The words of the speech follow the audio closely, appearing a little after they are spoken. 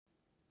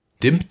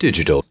Dimp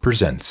Digital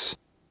presents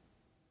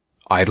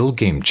Idle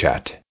Game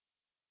Chat.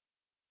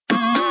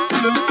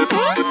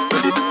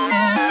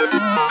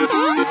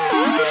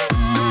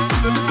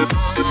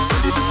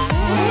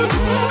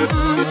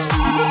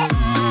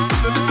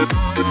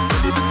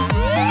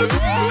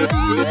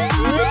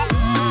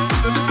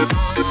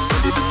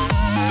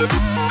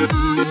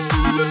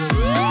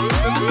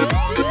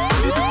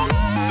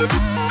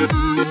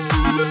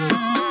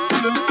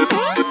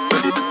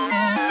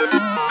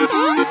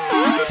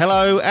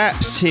 Hello,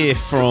 Apps here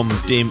from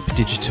Dimp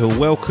Digital.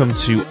 Welcome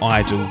to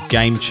Idle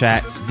Game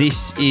Chat.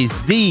 This is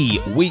the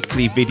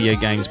weekly video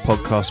games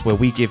podcast where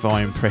we give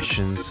our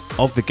impressions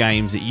of the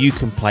games that you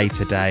can play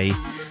today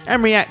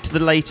and react to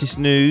the latest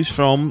news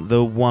from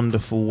the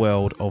wonderful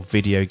world of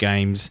video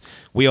games.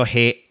 We are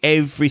here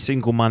every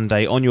single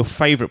Monday on your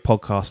favourite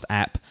podcast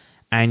app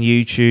and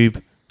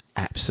YouTube,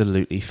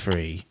 absolutely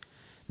free.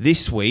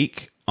 This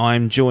week,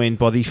 I'm joined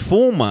by the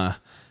former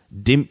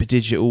Dimp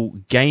Digital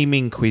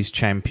Gaming Quiz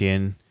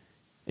Champion.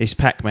 It's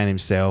Pac-Man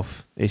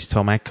himself. It's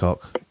Tom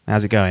Adcock.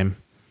 How's it going?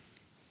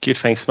 Good,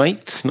 thanks,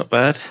 mate. Not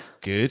bad.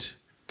 Good.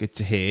 Good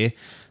to hear.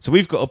 So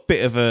we've got a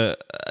bit of a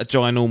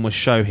ginormous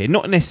show here.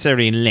 Not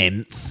necessarily in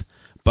length,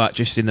 but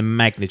just in the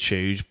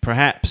magnitude.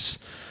 Perhaps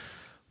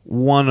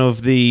one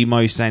of the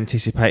most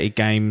anticipated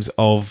games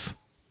of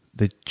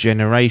the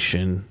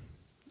generation.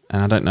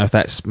 And I don't know if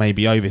that's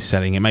maybe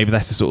overselling it. Maybe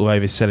that's the sort of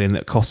overselling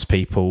that costs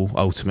people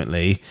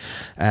ultimately.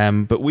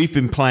 But we've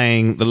been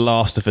playing The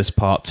Last of Us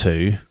Part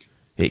 2.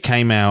 It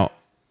came out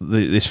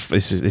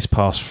this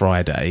past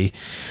Friday.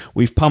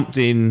 We've pumped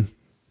in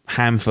a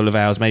handful of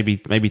hours, maybe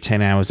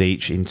 10 hours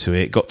each into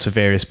it. Got to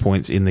various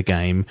points in the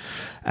game.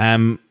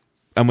 And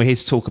we're here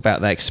to talk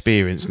about that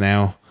experience.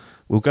 Now,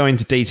 we'll go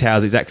into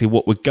details exactly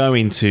what we're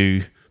going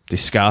to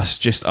discuss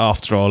just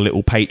after our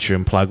little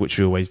Patreon plug, which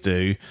we always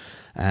do.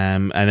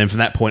 And then from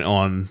that point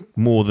on,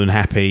 more than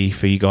happy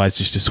for you guys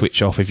just to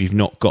switch off if you've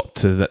not got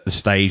to the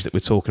stage that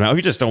we're talking about. If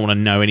you just don't want to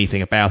know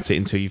anything about it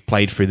until you've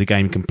played through the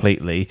game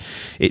completely,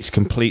 it's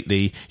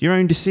completely your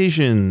own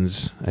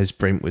decisions, as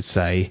Brent would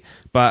say.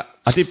 But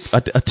I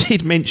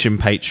did mention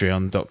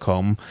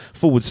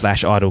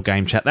patreon.com/idle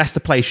game chat. That's the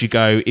place you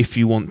go if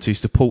you want to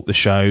support the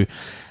show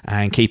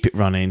and keep it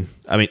running.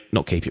 I mean,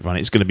 not keep it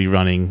running. It's going to be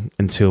running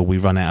until we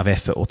run out of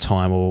effort or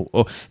time,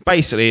 or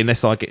basically,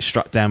 unless I get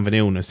struck down with an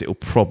illness, it'll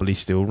probably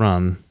still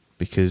run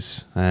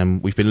because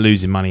we've been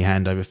losing money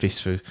hand over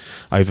fist for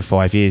over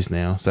 5 years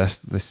now. So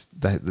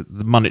the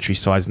monetary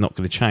side is not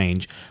going to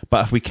change.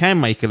 But if we can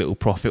make a little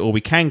profit or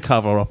we can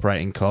cover our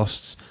operating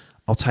costs,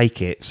 I'll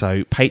take it.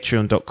 So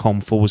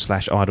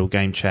patreon.com/idle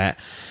game chat.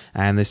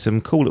 And there's some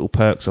cool little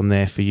perks on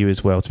there for you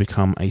as well to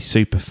become a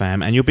super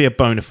fan. And you'll be a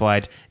bona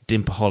fide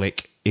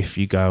Dimpaholic if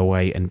you go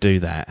away and do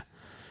that.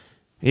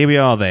 Here we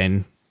are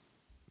then.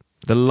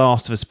 The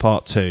Last of Us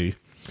Part 2.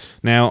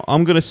 Now,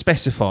 I'm going to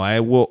specify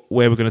where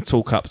we're going to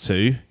talk up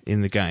to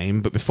in the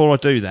game. But before I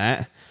do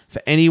that,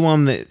 for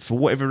anyone that, for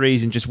whatever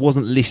reason, just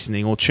wasn't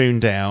listening or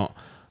tuned out,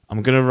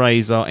 I'm going to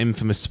raise our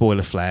infamous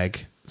spoiler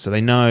flag. So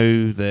they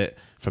know that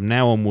from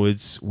now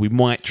onwards, we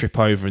might trip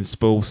over and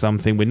spoil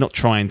something. We're not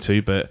trying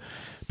to, but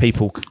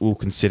people will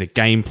consider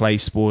gameplay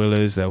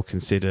spoilers. They'll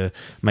consider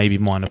maybe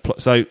minor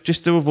plot. So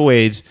just to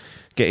avoid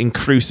getting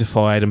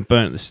crucified and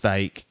burnt at the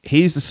stake,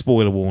 here's the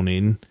spoiler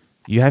warning.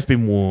 You have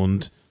been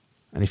warned.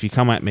 And if you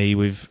come at me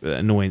with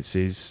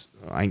annoyances,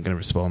 I ain't going to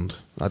respond.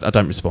 I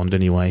don't respond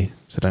anyway,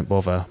 so don't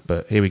bother.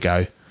 But here we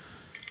go.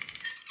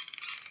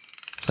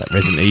 It's that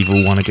Resident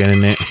Evil one again,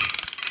 isn't it?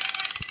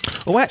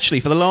 Oh, actually,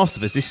 for The Last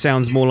of Us, this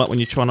sounds more like when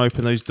you try and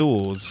open those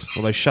doors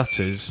or those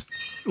shutters.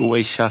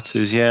 Always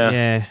shutters,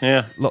 yeah.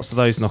 Yeah. Lots of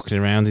those knocking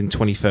around in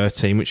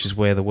 2013, which is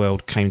where the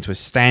world came to a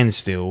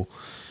standstill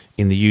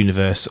in the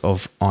universe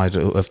of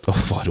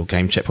Idle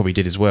Game Chat. Probably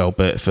did as well,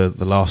 but for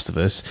The Last of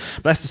Us.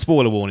 But that's the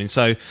spoiler warning.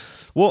 So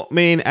what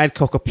me and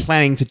Adcock are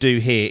planning to do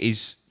here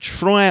is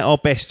try our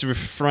best to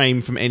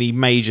refrain from any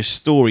major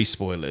story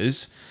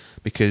spoilers,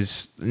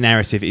 because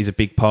narrative is a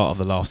big part of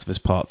The Last of Us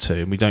Part 2,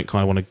 and we don't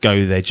kind of want to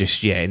go there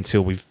just yet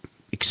until we've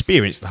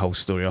experienced the whole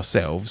story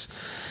ourselves.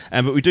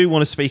 But we do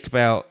want to speak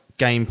about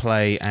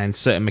gameplay and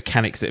certain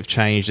mechanics that have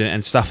changed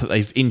and stuff that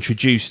they've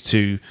introduced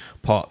to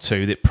Part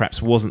 2 that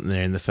perhaps wasn't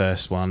there in the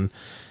first one.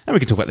 And we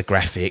can talk about the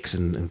graphics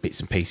and bits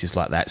and pieces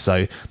like that.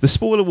 So the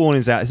spoiler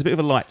warning's out. It's a bit of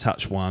a light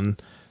touch one,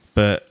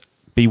 but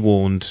be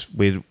warned,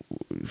 I've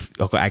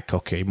got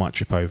Adcock here, he might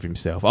trip over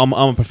himself. I'm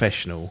a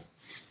professional.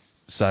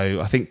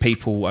 So I think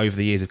people over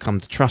the years have come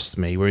to trust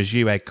me, whereas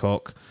you,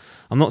 Adcock,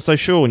 I'm not so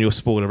sure on your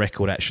spoiler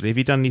record, actually. Have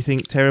you done anything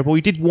terrible?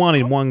 You did one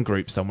in one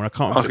group somewhere. I can't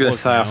remember. I was going to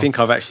say, now. I think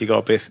I've actually got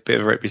a bit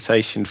of a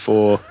reputation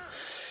for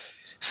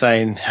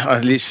saying,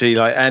 I literally,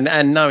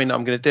 and knowing that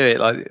I'm going to do it,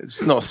 like,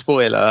 it's not a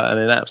spoiler, and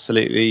then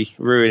absolutely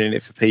ruining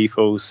it for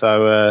people.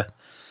 So,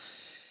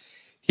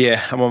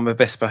 yeah, I'm on my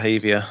best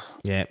behaviour.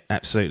 Yeah,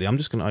 absolutely. I'm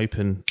just going to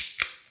open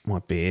my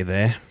beer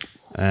there.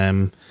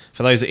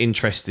 For those that are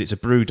interested, it's a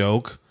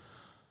Brewdog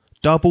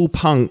Double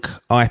Punk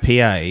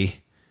IPA,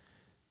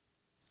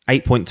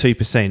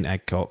 8.2%,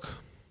 Adcock.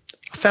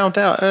 I found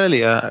out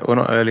earlier, well,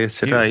 not earlier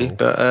today, Beautiful.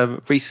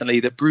 but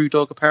recently that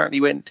Brewdog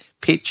apparently went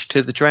pitched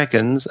to the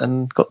Dragons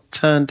and got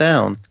turned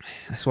down.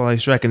 That's why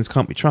those dragons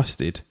can't be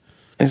trusted.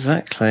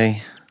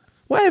 Exactly.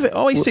 Whatever. I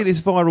always see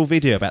this viral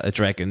video about the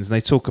dragons, and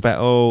they talk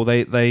about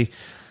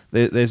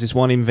there's this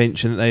one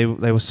invention that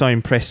they were so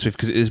impressed with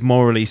because it was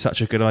morally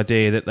such a good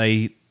idea that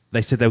they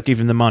said they'll give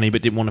them the money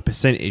but didn't want a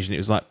percentage, and it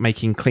was like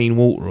making clean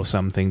water or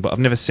something. But I've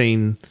never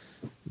seen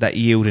that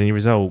yield any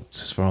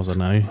results, as far as I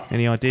know.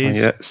 Any ideas?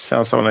 Yeah,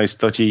 sounds like one of those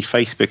dodgy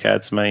Facebook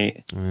ads,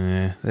 mate.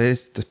 Yeah,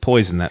 there's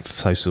poison that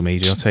social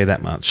media. I'll tell you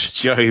that much.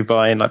 Joe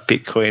buying like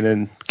Bitcoin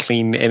and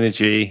clean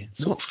energy,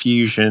 sort of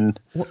fusion.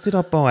 What did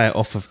I buy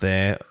off of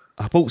there?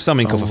 I bought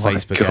something off a my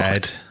Facebook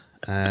God.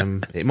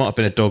 ad. It might have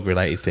been a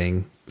dog-related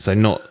thing, so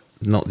not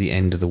the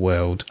end of the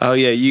world. Oh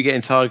yeah, you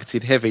getting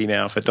targeted heavy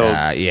now for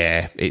dogs.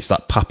 Yeah, it's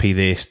like puppy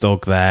this,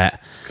 dog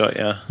that. It's got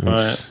ya.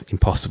 It's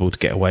impossible to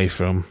get away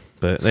from.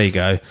 But there you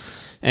go.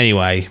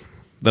 Anyway,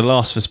 The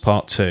Last of Us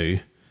Part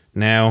 2.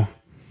 Now,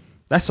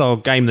 that's our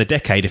game of the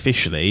decade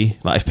officially.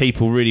 Like, if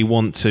people really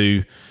want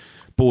to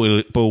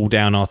boil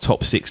down our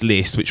top 6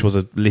 list, which was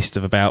a list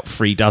of about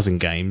 36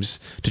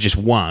 games, to just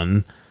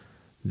one,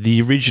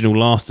 the original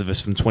Last of Us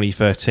from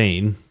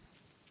 2013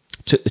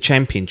 took the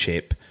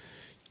championship.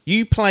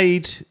 You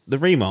played the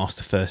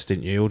remaster first,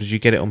 didn't you? Or did you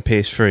get it on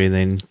PS3 and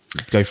then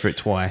go for it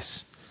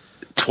twice?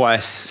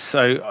 Twice.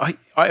 So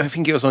I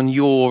think it was on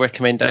your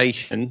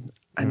recommendation.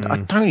 And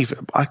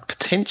I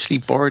potentially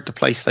borrowed the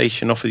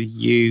PlayStation off of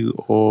you,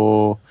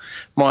 or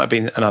might have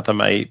been another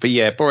mate. But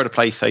yeah, borrowed a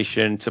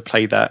PlayStation to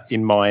play that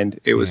in mind.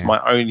 It was my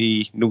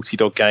only Naughty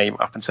Dog game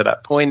up until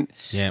that point.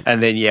 Yeah.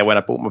 And then, when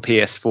I bought my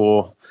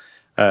PS4,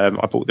 I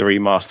bought the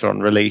remaster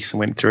on release and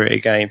went through it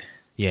again.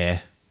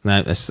 Yeah.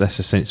 No, that's a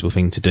sensible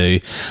thing to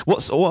do.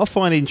 What I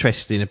find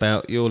interesting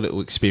about your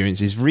little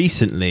experience is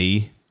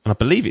recently, and I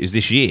believe it was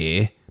this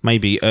year,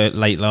 maybe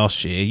late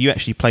last year, you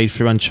actually played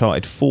through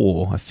Uncharted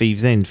 4, A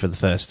Thief's End, for the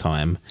first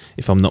time,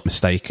 if I'm not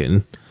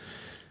mistaken.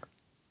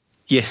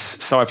 Yes,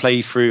 so I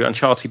played through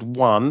Uncharted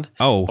 1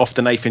 off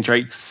the Nathan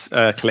Drake's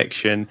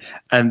collection,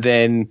 and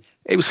then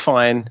it was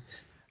fine.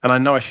 And I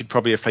know I should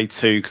probably have played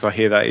 2 because I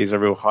hear that is a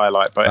real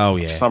highlight, but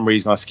for some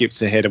reason I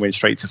skipped ahead and went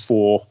straight to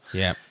 4.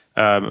 Yeah.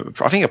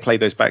 I think I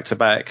played those back to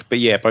back, but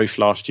yeah, both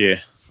last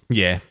year.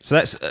 Yeah, so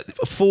that's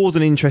 4's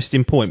an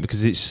interesting point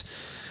because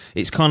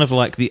it's kind of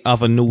like the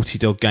other Naughty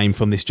Dog game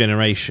from this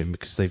generation,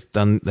 because they've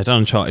done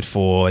Uncharted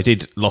 4. They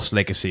did Lost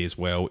Legacy as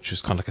well, which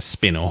was kind of like a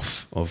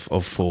spin-off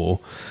of 4.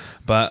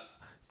 But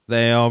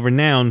they are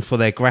renowned for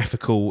their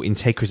graphical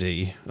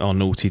integrity on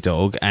Naughty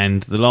Dog,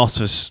 and The Last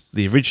of Us,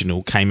 the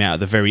original, came out at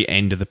the very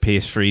end of the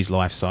PS3's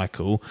life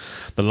cycle.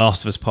 The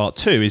Last of Us Part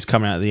 2 is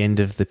coming out at the end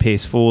of the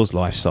PS4's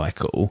life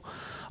cycle.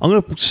 I'm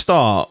going to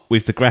start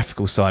with the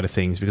graphical side of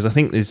things because I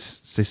think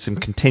there's some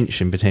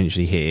contention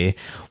potentially here.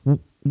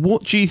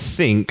 What do you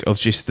think of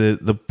just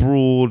the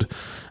broad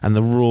and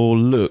the raw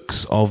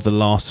looks of The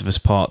Last of Us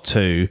Part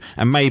 2,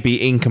 and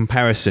maybe in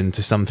comparison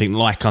to something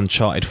like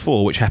Uncharted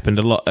 4, which happened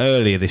a lot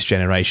earlier this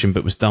generation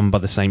but was done by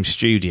the same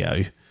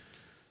studio?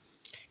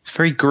 It's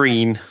very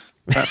green.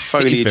 That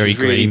foliage is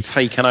really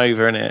taken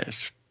over, isn't it?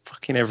 It's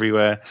fucking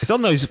everywhere. It's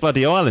on those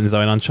bloody islands,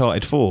 though, in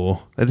Uncharted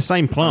 4. They're the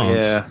same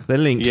plants. Yeah. They're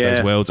linked to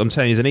those worlds. I'm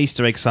telling you, there's an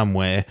Easter egg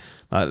somewhere,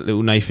 like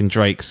little Nathan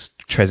Drake's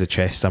treasure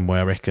chest somewhere,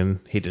 I reckon,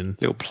 hidden.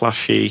 Little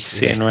plushie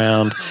sitting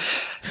around.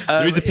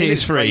 There is a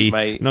PS3.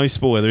 Great, no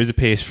spoiler, there is a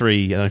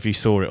PS3. I don't know if you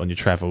saw it on your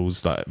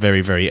travels, like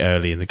very, very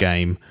early in the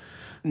game.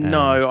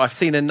 No, I've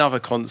seen another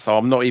console.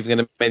 I'm not even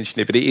going to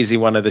mention it, but it is in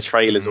one of the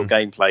trailers or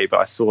gameplay. But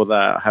I saw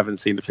that. I haven't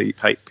seen the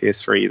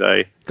PS3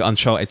 though. Got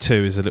Uncharted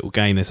 2 as a little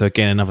game there, so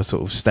again another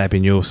sort of stab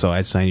in your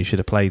side, saying you should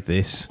have played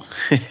this.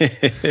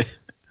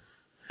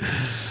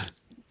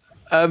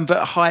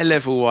 But high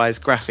level wise,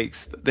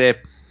 graphics,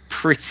 they're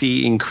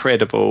pretty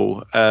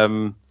incredible. I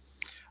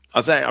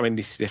mean,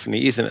 this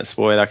definitely isn't a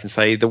spoiler. I can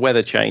say the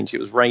weather changed.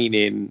 It was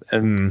raining,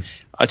 and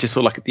I just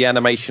saw like the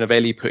animation of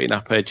Ellie putting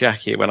up her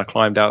jacket when I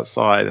climbed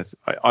outside.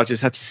 I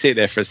just had to sit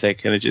there for a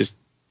second and just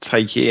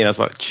take it in. I was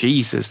like,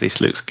 Jesus,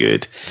 this looks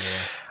good. Yeah.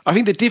 I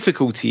think the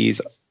difficulty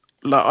is,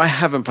 like, I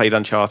haven't played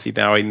Uncharted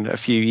now in a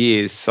few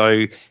years,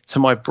 so to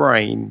my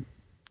brain,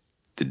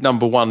 the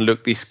number one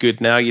look this good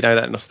now. You know,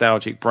 that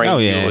nostalgic brain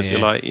of yours. You're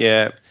like,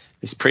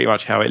 it's pretty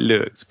much how it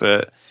looked,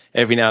 but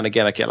every now and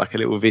again I get like a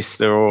little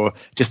vista, or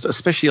just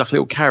especially like a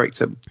little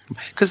character.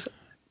 Because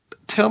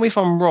tell me if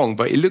I'm wrong,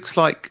 but it looks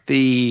like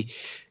the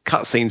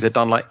cutscenes are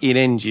done like in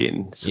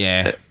engine.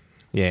 Yeah,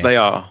 they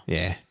are.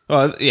 Yeah.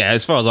 Well, yeah.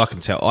 As far as I can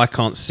tell, I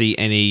can't see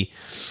any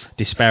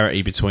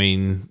disparity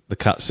between the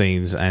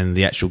cutscenes and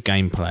the actual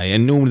gameplay.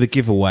 And normally the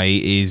giveaway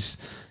is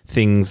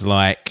things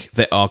like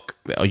that are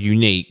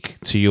unique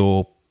to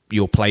your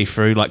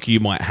playthrough. Like you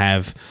might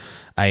have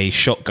a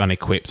shotgun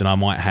equipped and I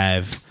might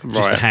have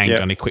just a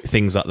handgun equipped,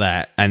 things like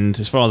that. And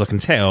as far as I can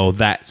tell,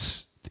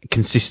 that's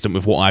consistent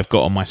with what I've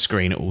got on my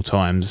screen at all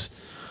times.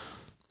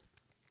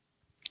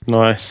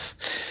 Nice.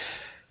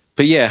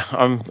 But yeah,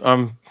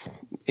 I'm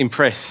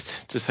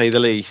impressed, to say the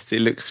least.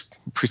 It looks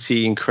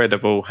pretty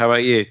incredible. How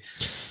about you?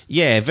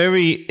 Yeah,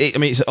 very. I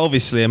mean, it's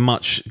obviously a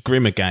much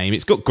grimmer game.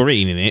 It's got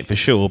green in it for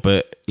sure,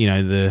 but you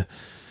know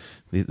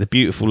the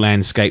beautiful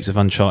landscapes of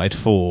Uncharted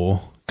 4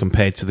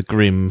 compared to the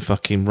grim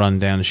fucking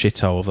rundown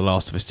shithole of The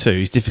Last of Us 2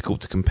 is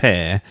difficult to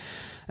compare.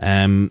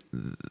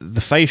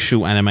 The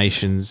facial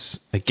animations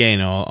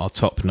again are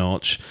top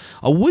notch.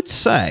 I would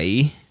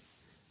say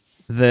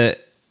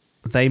that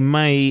they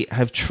may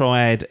have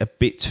tried a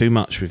bit too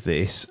much with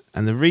this,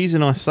 and the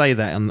reason I say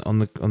that on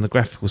the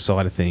graphical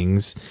side of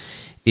things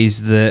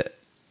is that,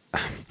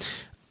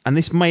 and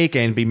this may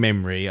again be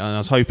memory, and I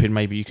was hoping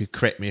maybe you could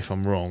correct me if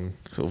I'm wrong,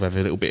 sort of have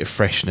a little bit of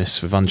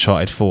freshness with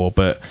Uncharted 4,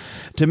 but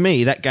to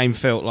me that game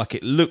felt like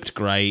it looked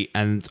great,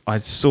 and I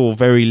saw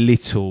very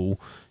little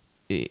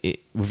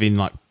within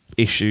like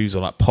issues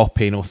or like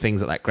popping or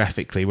things like that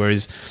graphically,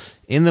 whereas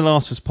in The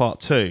Last of Us Part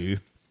 2,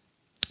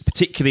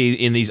 particularly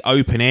in these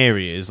open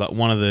areas, like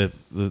one of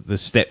the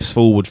steps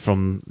forward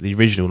from the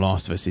original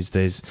Last of Us is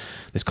there's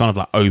kind of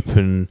like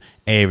open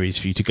areas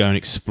for you to go and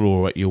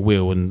explore at your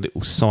will and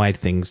little side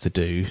things to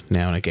do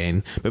now and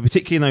again. But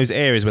particularly in those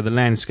areas where the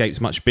landscape's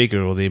much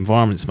bigger or the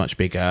environment's much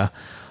bigger,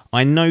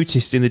 I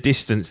noticed in the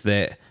distance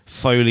that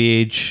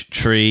foliage,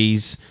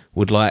 trees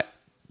would like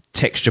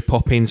texture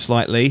pop in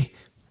slightly.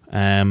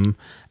 And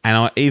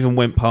I even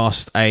went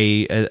past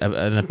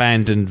an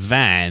abandoned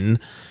van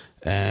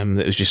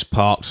that was just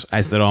parked,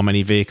 as there are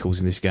many vehicles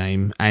in this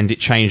game, and it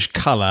changed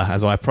colour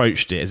as I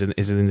approached it,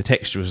 as in the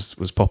texture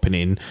was popping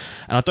in.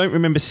 And I don't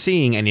remember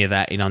seeing any of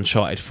that in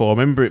Uncharted 4. I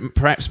remember it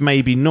perhaps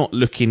maybe not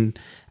looking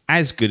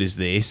as good as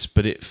this,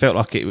 but it felt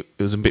like it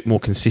was a bit more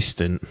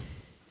consistent.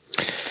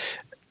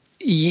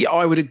 Yeah,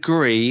 I would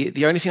agree.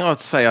 The only thing I would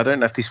say, I don't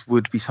know if this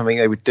would be something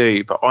they would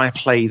do, but I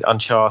played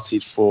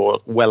Uncharted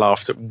 4 well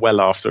after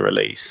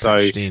release. So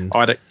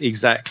I don't,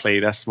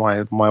 exactly, that's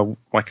my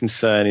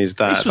concern is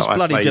that this was that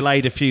bloody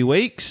delayed a few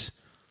weeks.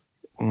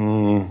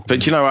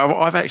 But you know,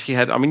 I've actually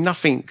had, I mean,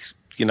 nothing,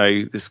 you know,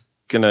 is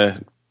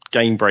gonna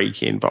game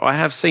breaking, but I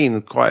have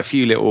seen quite a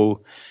few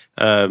little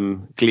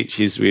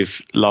glitches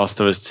with Last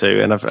of Us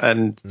 2,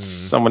 and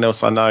someone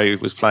else I know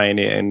was playing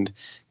it and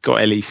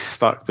got Ellie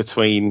stuck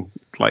between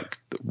like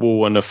the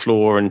wall and the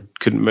floor and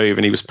couldn't move,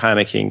 and he was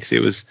panicking because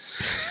it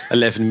was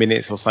 11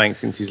 minutes or something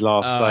since his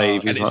last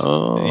save. He was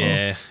like,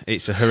 yeah,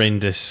 it's a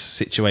horrendous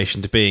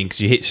situation to be in because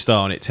you hit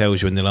start and it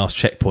tells you when the last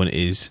checkpoint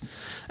is.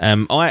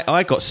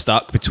 I got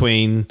stuck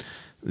between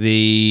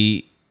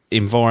the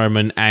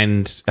environment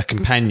and a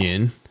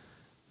companion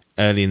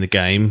early in the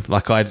game.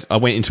 Like I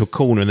went into a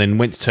corner and then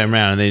went to turn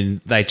around and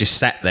then they just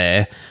sat there.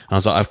 And I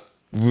was like, I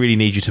really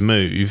need you to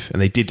move,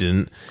 and they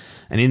didn't.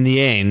 And in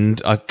the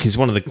end, because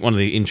one of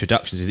the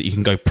introductions is that you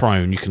can go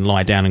prone, you can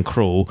lie down and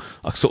crawl.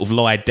 I sort of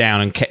lied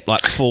down and kept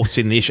like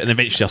forcing the issue, and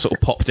eventually I sort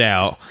of popped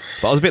out.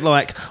 But I was a bit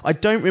like, I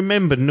don't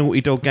remember Naughty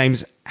Dog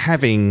games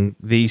having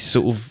these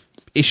sort of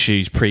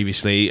issues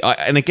previously.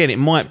 And again, it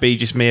might be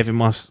just me having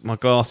my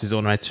glasses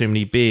on. I had too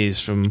many beers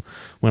from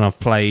when I've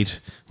played.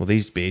 Well,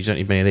 these beers, don't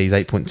need many of these,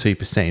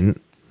 8.2%.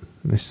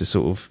 That's the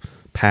sort of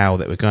power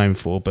that we're going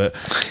for. But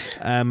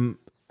I don't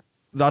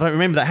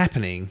remember that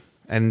happening.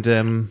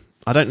 And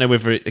I don't know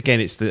whether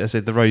it's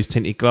the rose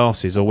tinted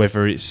glasses, or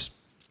whether it's,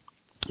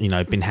 you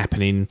know, been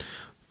happening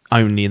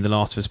only in The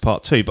Last of Us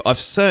Part 2. But I've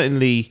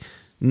certainly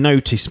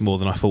noticed more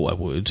than I thought I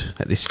would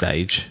at this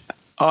stage.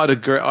 I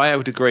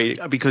would agree,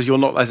 because you're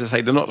not, as I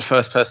say, they're not the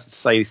first person to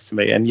say this to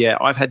me. And yeah,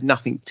 I've had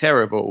nothing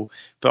terrible,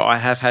 but I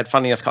have had,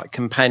 funny enough, like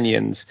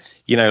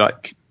companions, you know,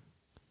 like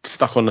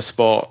stuck on the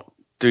spot,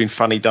 doing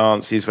funny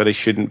dances where they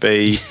shouldn't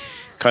be,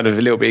 kind of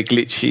a little bit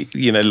glitchy,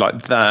 you know,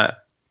 like that.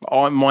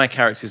 My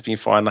character's been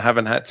fine. I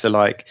haven't had to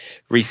like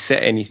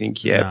reset anything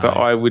yet, but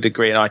I would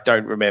agree, and I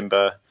don't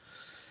remember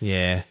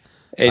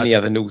any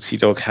other Naughty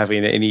Dog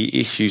having any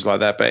issues like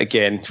that. But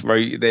again,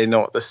 they're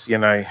not this, you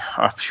know,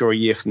 I'm sure a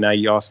year from now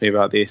you ask me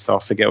about this, I'll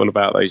forget all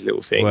about those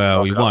little things.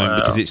 Well, we won't,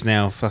 because it's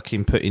now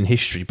fucking put in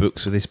history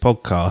books with this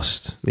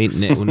podcast. The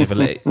internet will never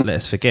let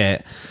us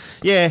forget.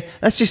 Yeah,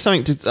 that's just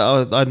something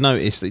I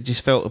noticed. It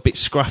just felt a bit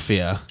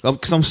scruffier,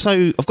 because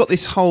I've got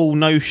this whole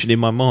notion in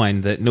my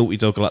mind that Naughty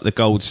Dog are like the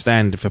gold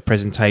standard for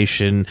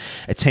presentation,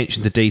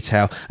 attention to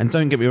detail. And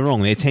don't get me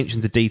wrong, the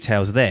attention to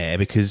detail's there,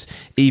 because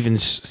even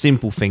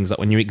simple things like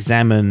when you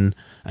examine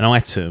an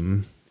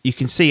item, you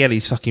can see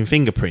Ellie's fucking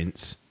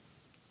fingerprints.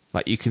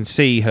 Like, you can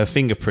see her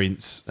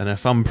fingerprints and her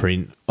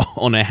thumbprint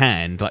on her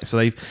hand. Like, so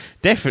they've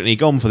definitely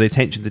gone for the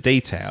attention to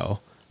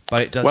detail.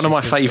 But it does. One of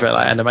my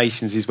favourite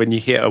animations is when you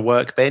hit a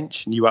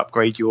workbench and you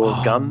upgrade your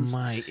guns.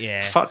 Mate,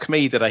 yeah. Fuck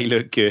me, do they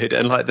look good?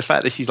 And like the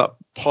fact that she's like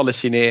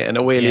polishing it and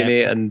oiling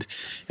it, and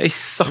it's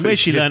so. And where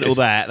she learnt all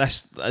that?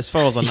 That's, as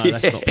far as I know,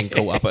 that's not been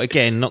caught up. But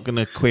again, not going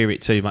to query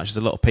it too much. There's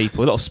a lot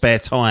of spare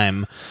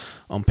time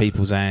on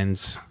people's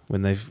hands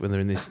when they're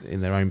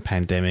in their own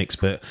pandemics.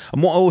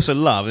 And what I also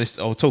love, and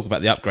I'll talk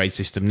about the upgrade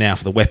system now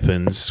for the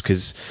weapons,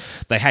 because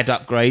they had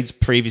upgrades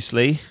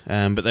previously,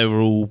 but they're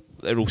all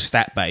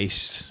stat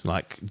based.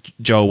 Like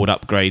Joel would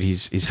upgrade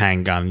his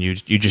handgun, you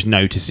just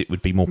notice it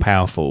would be more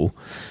powerful.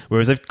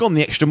 Whereas they've gone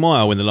the extra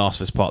mile in The Last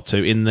of Us Part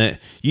 2 in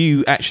that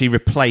you actually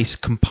replace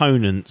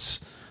components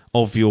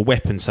of your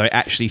weapon, so it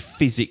actually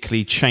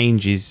physically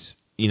changes,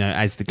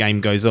 as the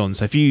game goes on.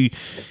 So if you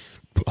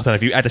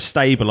add a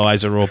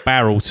stabilizer or a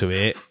barrel to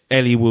it,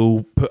 Ellie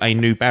will put a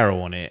new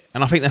barrel on it,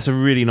 and I think that's a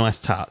really nice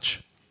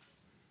touch.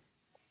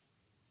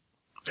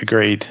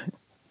 Agreed.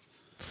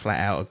 Flat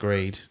out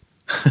agreed.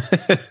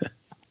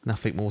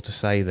 Nothing more to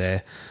say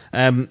there.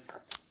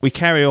 We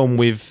carry on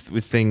with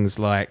things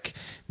like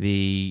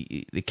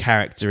the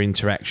character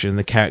interaction,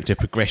 the character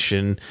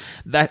progression.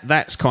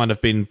 That's kind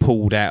of been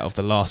pulled out of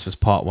The Last of Us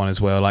Part 1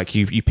 as well. Like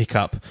you pick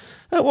up,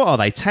 what are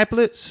they,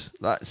 tablets?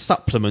 Like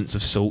supplements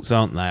of sorts,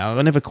 aren't they?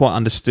 I never quite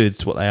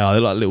understood what they are.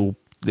 They're like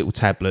little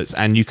tablets,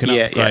 and you can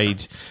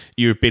upgrade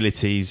your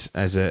abilities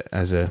as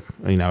a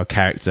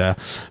character.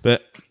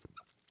 But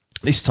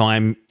this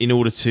time, in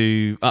order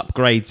to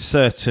upgrade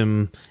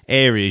certain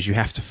areas, you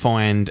have to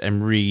find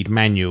and read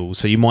manuals.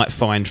 So you might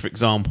find, for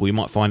example,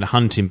 a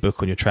hunting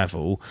book on your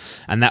travel,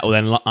 and that will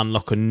then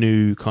unlock a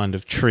new kind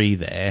of tree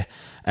there.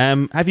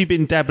 Have you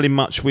been dabbling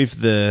much with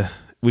the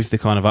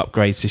kind of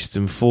upgrade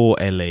system for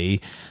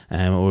Ellie,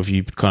 or have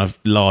you kind of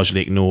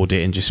largely ignored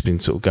it and just been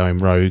sort of going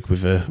rogue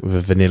with a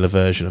vanilla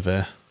version of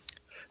her?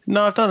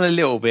 No, I've done a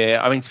little bit.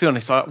 I mean, to be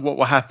honest, what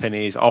will happen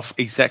is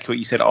exactly what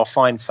you said. I'll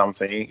find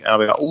something, and I'll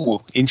be like,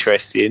 "Oh,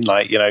 interesting!"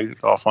 Like,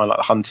 I'll find like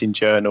the hunting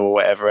journal or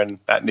whatever, and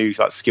that new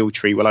like skill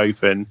tree will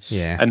open.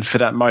 Yeah. And for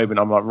that moment,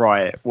 I'm like,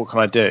 "Right, what can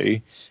I do?"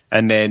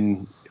 And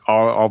then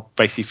I'll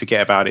basically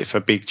forget about it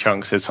for big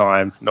chunks of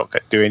time, not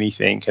do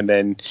anything. And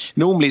then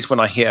normally it's when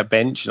I hit a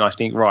bench and I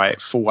think, "Right,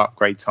 full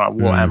upgrade time.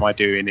 What am I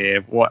doing here?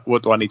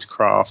 What do I need to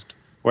craft?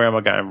 Where am I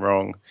going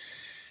wrong?"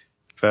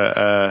 But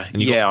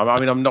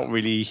I'm not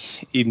really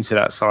into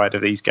that side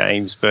of these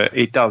games, but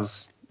it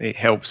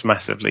helps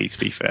massively, to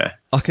be fair.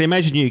 I can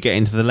imagine you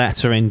getting to the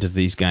latter end of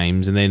these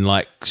games and then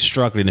like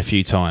struggling a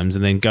few times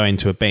and then going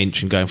to a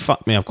bench and going,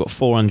 fuck me, I've got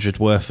 400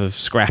 worth of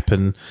scrap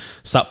and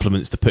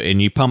supplements to put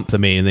in. You pump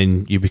them in and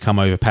then you become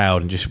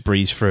overpowered and just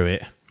breeze through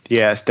it.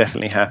 Yeah, it's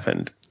definitely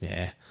happened.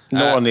 Yeah.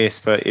 Not on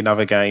this, but in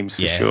other games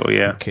for sure,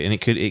 yeah. And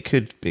it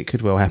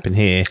could well happen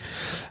here.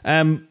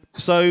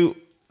 So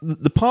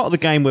the part of the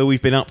game where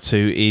we've been up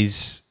to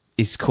is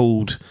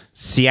called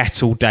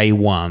Seattle Day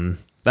 1.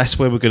 That's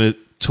where we're going to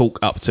talk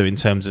up to in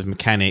terms of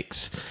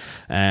mechanics.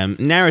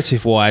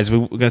 Narrative wise,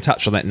 we're going to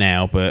touch on that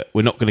now, but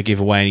we're not going to give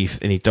away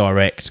any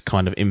direct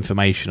kind of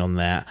information on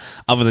that,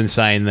 other than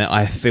saying that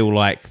I feel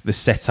like the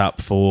setup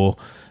for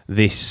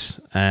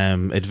this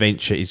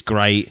adventure is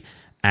great,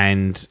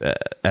 and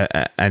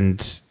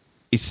it's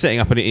setting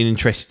up an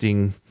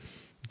interesting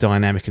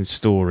dynamic and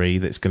story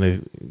that's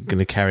going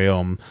to carry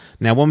on.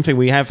 Now, one thing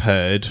we have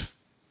heard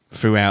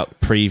throughout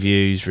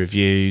previews,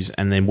 reviews,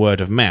 and then word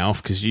of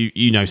mouth, because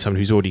you know someone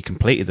who's already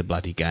completed the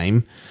bloody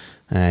game,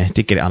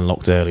 did get it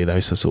unlocked early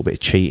though, so I saw a bit of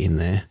cheating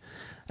there,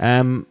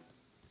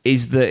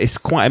 is that it's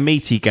quite a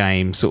meaty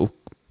game, sort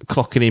of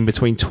clocking in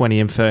between 20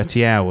 and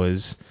 30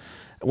 hours.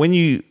 When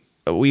we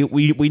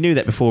knew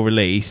that before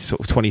release, sort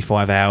of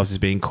 25 hours is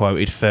being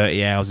quoted,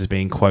 30 hours is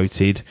being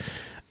quoted.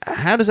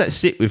 How does that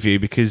sit with you?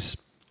 Because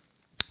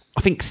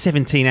I think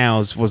 17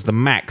 hours was the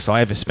max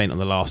I ever spent on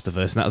The Last of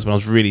Us, and that was when I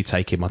was really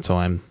taking my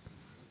time.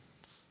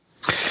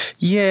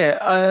 Yeah,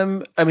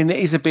 I mean, it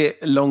is a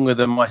bit longer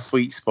than my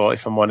sweet spot,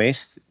 if I'm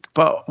honest.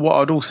 But what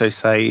I'd also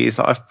say is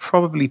that I've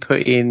probably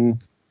put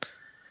in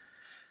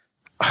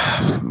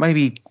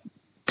maybe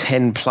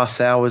 10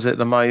 plus hours at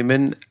the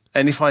moment.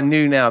 And if I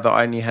knew now that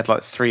I only had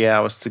like 3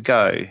 hours to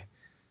go,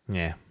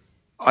 yeah,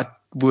 I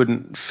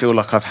wouldn't feel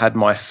like I've had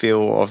my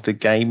feel of the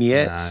game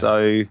yet. No.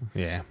 So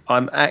yeah,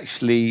 I'm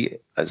actually,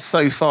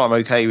 so far I'm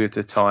okay with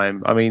the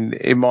time. I mean,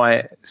 it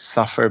might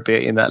suffer a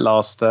bit in that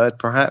last third,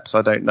 perhaps.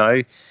 I don't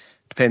know.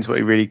 Depends what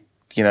you really,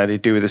 they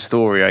do with the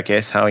story, I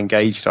guess, how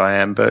engaged I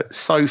am. But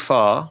so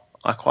far,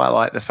 I quite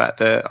like the fact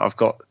that I've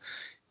got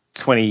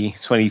 20,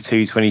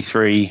 22,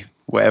 23,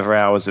 whatever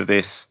hours of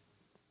this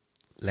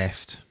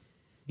left.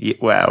 Yeah,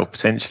 well,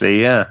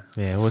 potentially, yeah.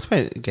 Yeah, well,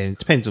 it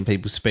depends on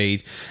people's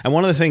speed. And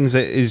one of the things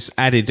that is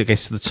added, I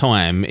guess, to the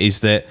time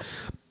is that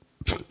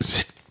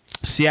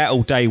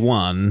Seattle Day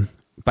 1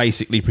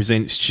 basically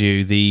presents to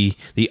you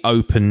the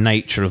open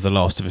nature of The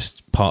Last of Us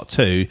Part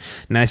 2.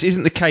 Now, this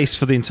isn't the case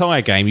for the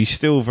entire game. You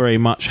still very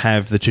much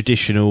have the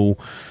traditional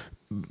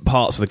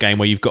parts of the game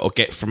where you've got to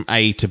get from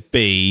A to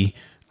B,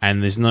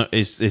 and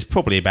there's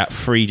probably about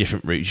 3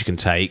 different routes you can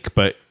take,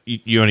 but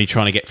you're only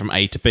trying to get from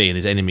A to B, and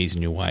there's enemies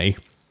in your way.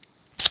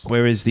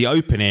 Whereas the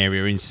open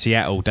area in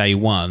Seattle Day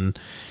 1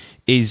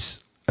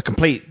 is a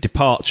complete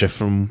departure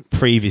from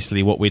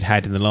previously what we'd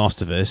had in The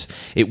Last of Us.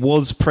 It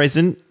was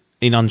present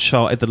in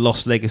Uncharted: The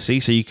Lost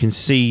Legacy, so you can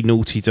see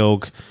Naughty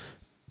Dog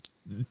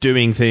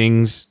doing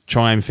things,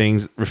 trying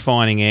things,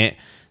 refining it,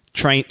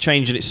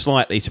 changing it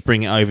slightly to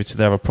bring it over to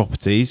their other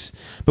properties.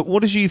 But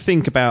what did you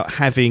think about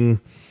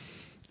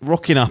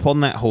rocking up on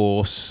that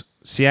horse,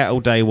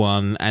 Seattle Day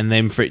 1, and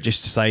then for it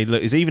just to say,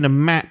 look, there's even a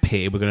map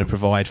here we're going to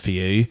provide for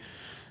you,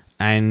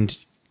 and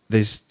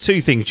there's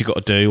 2 things you've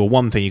got to do, or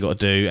 1 thing you've got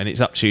to do, and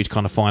it's up to you to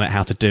kind of find out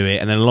how to do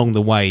it. And then along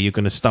the way, you're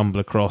going to stumble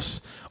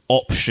across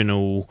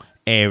optional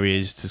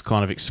areas to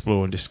kind of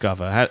explore and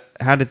discover.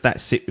 How did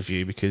that sit with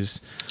you?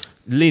 Because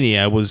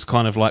linear was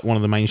kind of like one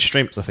of the main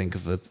strengths, I think,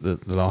 of the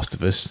Last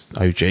of Us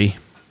OG.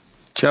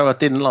 Joe, I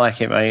didn't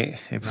like it, mate.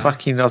 I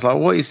was like,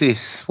 what is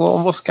this?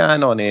 What's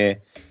going on here?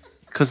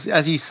 Because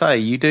as you say,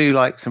 you do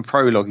like some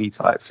prologue-y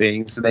type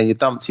things, and then you're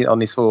dumped in on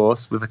this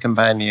horse with a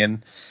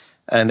companion,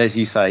 and as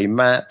you say,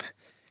 map.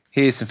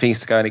 Here's some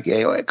things to go and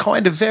get.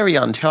 Kind of very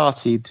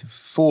Uncharted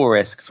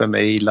 4-esque for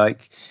me.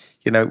 Like,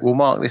 we'll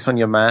mark this on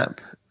your map.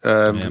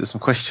 There's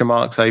some question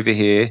marks over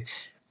here.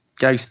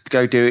 Go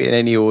do it in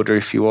any order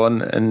if you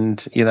want.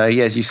 And,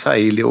 as you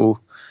say,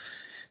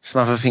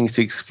 some other things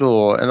to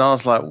explore. And I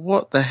was like,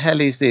 what the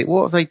hell is it?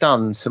 What have they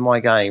done to my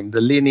game?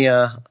 The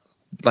linear,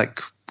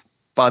 like,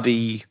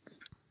 buddy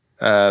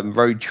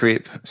road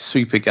trip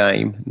super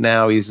game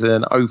now is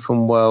an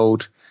open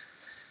world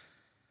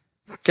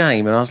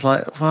game. And I was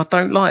like, well, I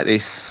don't like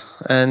this.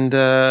 And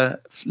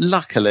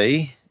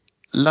luckily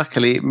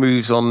it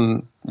moves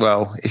on.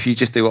 Well, if you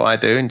just do what I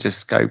do and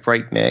just go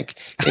breakneck,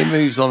 it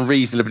moves on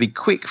reasonably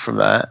quick from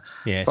that.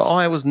 Yes. But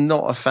I was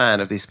not a fan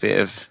of this bit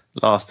of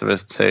Last of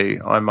Us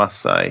 2, I must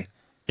say.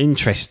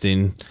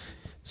 Interesting.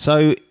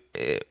 So,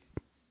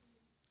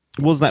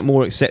 was that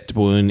more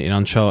acceptable in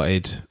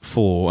Uncharted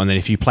 4? And then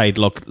if you played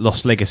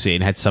Lost Legacy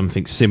and had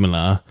something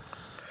similar,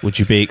 would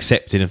you be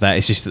accepting of that?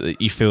 It's just that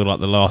you feel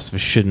like The Last of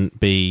Us shouldn't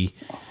be,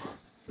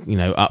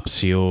 up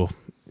to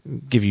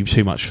give you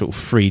too much sort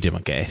of freedom,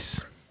 I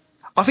guess.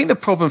 I think the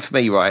problem for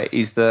me, right,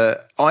 is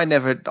that I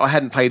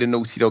hadn't played a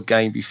Naughty Dog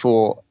game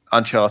before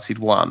Uncharted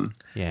 1.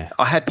 Yeah.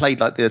 I had played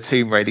like the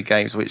Tomb Raider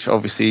games, which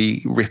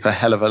obviously rip a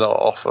hell of a lot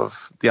off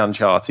of the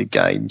Uncharted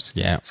games.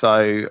 Yeah.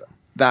 So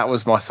that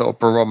was my sort of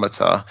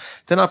barometer.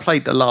 Then I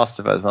played The Last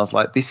of Us and I was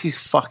like, this is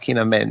fucking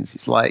immense.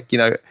 It's like,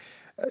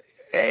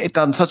 it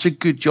done such a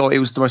good job. It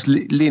was the most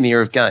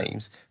linear of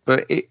games,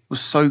 but it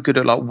was so good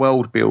at like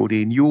world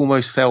building. You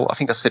almost felt, I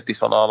think I've said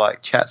this on our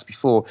like chats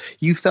before,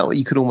 you felt that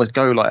you could almost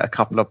go like a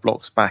couple of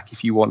blocks back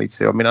if you wanted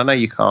to. I mean, I know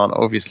you can't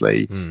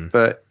obviously,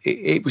 but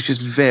it was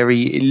just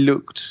it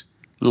looked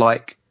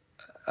like,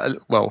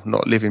 well,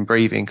 not living,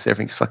 breathing because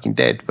everything's fucking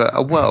dead, but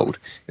a world.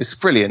 It's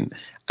brilliant.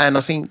 And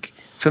I think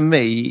for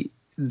me,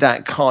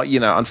 that can't,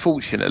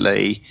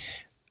 unfortunately,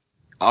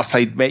 I've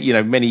played many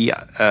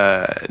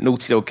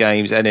Naughty Dog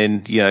games and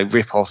then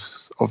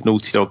rip-offs of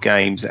Naughty Dog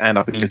games, and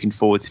I've been looking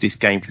forward to this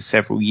game for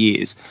several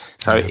years.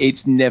 So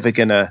it's never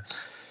gonna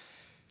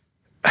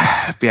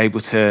be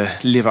able to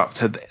live up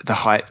to the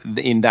hype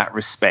in that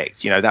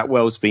respect. That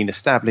world's been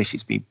established,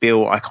 it's been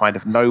built. I kind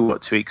of know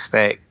what to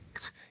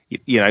expect.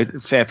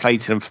 Fair play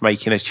to them for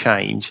making a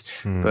change,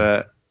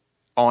 but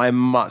I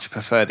much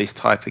prefer this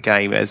type of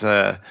game as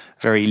a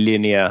very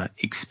linear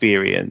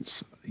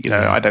experience.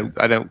 I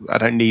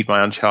don't need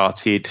my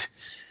Uncharted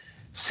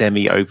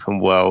semi-open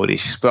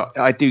world-ish, but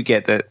I do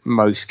get that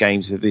most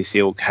games of this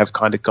ilk have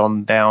kind of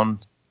gone down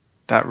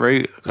that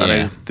route. I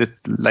know the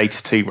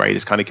later Tomb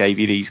Raiders kind of gave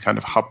you these kind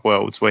of hub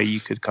worlds where you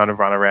could kind of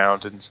run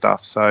around and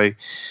stuff. So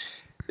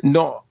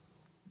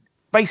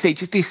basically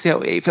just this,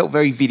 it felt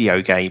very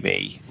video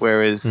gamey,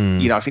 whereas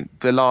I think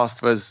The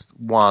Last of Us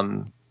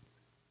 1,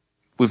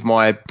 with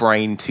my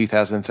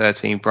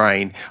 2013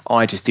 brain,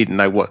 I just didn't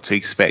know what to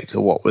expect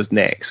or what was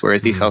next.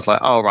 Whereas this, I was like,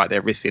 oh, right,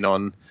 they're riffing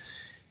on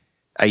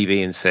A,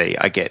 B, and C.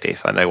 I get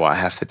this. I know what I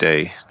have to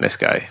do. Let's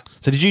go.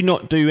 So did you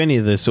not do any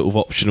of the sort of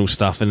optional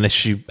stuff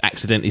unless you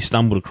accidentally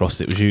stumbled across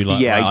it? Was you like...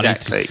 Yeah, right,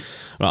 exactly.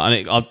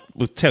 I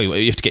will tell you what,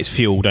 you have to get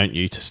fuel, don't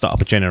you, to start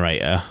up a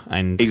generator?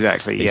 And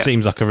exactly, it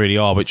seems like a really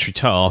arbitrary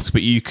task,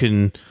 but you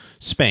can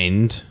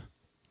spend...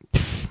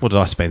 What did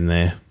I spend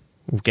there?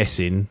 I'm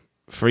guessing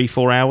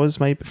 3-4 hours,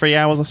 maybe 3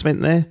 hours I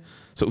spent there,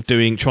 sort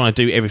of trying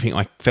to do everything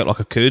I felt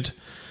like I could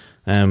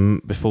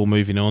before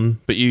moving on.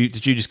 But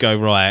did you just go,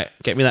 right,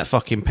 get me that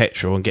fucking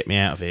petrol and get me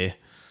out of here?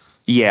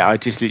 Yeah, I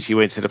just literally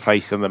went to the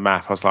place on the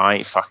map. I was like, I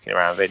ain't fucking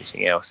around with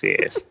anything else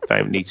here.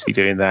 Don't need to be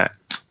doing that.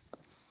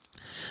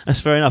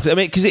 That's fair enough. I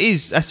mean, because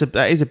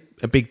that is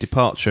a big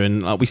departure,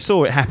 and we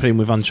saw it happening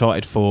with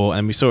Uncharted 4,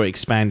 and we saw it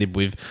expanded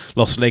with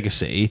Lost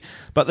Legacy.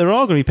 But there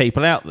are going to be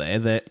people out there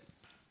that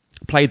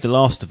played The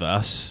Last of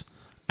Us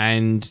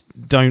and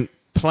don't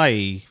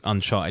play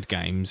Uncharted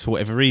games for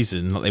whatever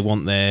reason. Like they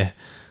want their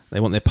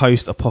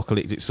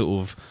post-apocalyptic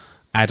sort of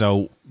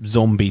adult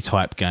zombie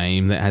type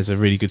game that has a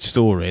really good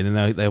story, and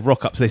then they'll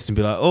rock up to this and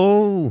be like,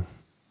 "Oh,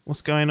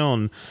 what's going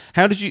on?"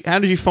 How did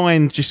you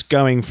find just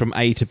going from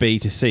A to B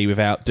to C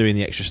without doing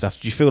the extra stuff?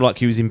 Did you feel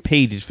like you was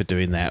impeded for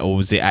doing that, or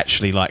was it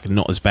actually like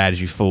not as bad as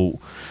you thought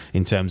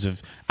in terms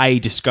of A,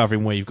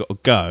 discovering where you've got to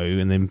go,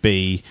 and then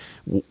B,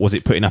 was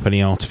it putting up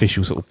any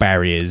artificial sort of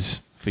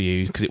barriers for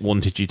you because it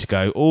wanted you to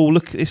go, oh,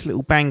 look at this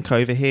little bank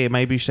over here,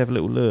 maybe you should have a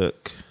little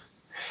look?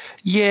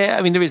 Yeah,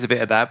 I mean, there is a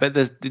bit of that, but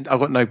I've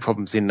got no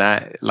problems in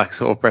that, like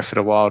sort of Breath of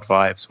the Wild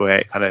vibes where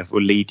it kind of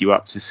will lead you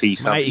up to see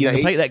something. Mate, you can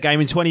complete that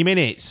game in 20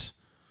 minutes.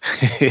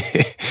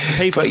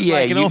 People are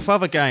slagging off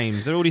other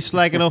games. They're already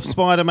slagging off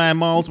Spider-Man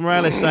Miles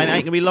Morales, saying it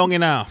ain't going to be long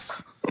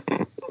enough.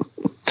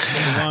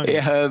 won't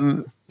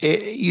it?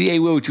 It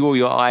will draw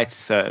your eye to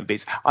certain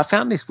bits. I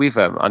found this with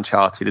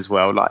Uncharted as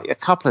well. Like a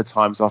couple of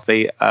times off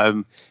the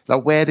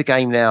like where the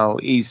game now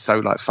is so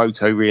like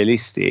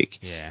photorealistic.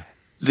 Yeah.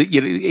 That,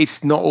 you know,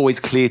 it's not always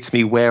clear to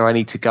me where I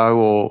need to go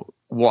or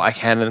what I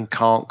can and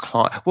can't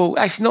climb. Well,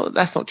 actually,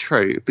 that's not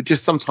true. But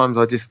just sometimes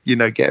I just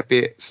get a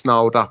bit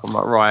snarled up. I'm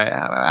like, right,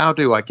 how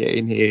do I get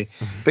in here?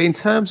 But in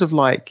terms of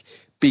like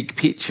big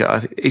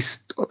picture,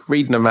 it's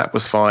reading a map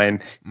was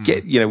fine.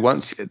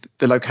 Once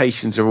the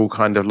locations are all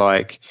kind of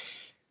like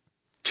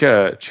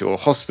church or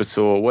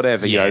hospital or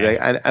whatever,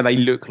 they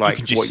look like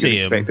what you'd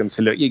expect them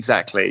to look.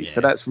 Exactly. Yeah. So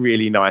that's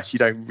really nice. You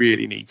don't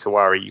really need to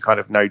worry. You kind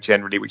of know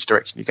generally which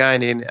direction you're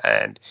going in,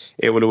 and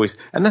it will always.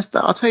 And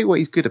I'll tell you what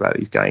is good about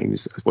these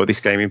games. Well, this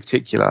game in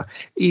particular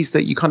is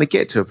that you kind of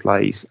get to a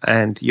place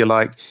and you're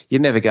like, you're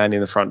never going in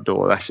the front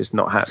door. That's just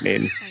not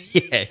happening.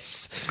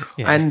 Yes.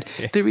 Yeah. And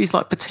there is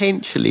like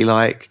potentially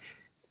like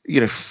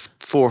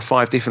 4 or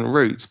 5 different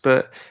routes,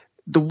 but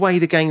the way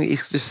the game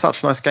is just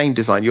such nice game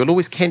design, you'll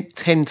always tend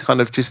to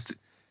kind of just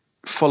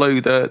follow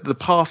the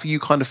path you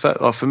kind of,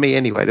 or for me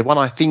anyway, the one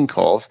I think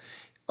of,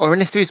 or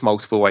unless there is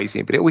multiple ways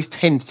in, but it always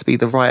tends to be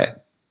the right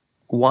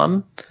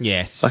one.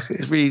 Yes. Like,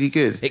 it's really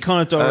good. It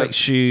kind of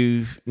directs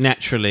you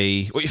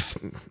naturally.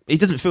 It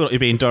doesn't feel like you're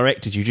being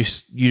directed. You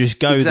just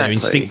go there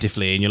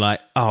instinctively, and you're like,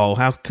 oh,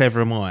 how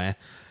clever am I?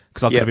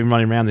 Because I could have been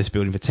running around this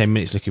building for 10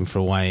 minutes looking for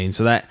a way in.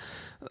 So that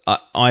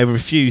I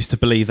refuse to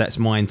believe that's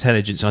my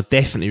intelligence. I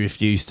definitely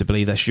refuse to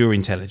believe that's your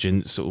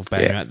intelligence. Sort of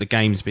banging out. The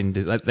game's been.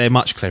 They're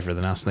much cleverer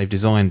than us, and they've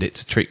designed it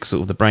to trick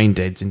sort of the brain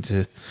deads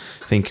into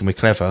thinking we're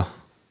clever.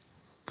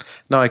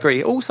 No, I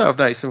agree. Also, I've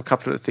noticed a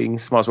couple of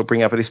things. Might as well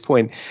bring up at this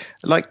point.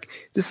 Like,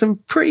 there's some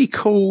pretty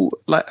cool,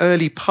 like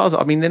early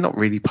puzzles. I mean, they're not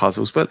really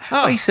puzzles, but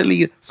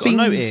basically things.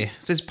 Got a note here.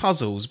 It says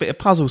puzzles. Bit of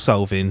puzzle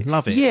solving.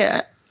 Love it.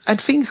 Yeah,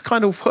 and things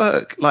kind of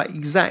work like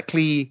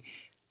exactly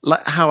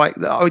like how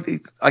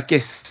I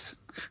guess.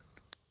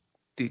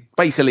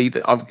 Basically,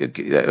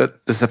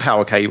 there's a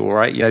power cable,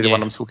 right? The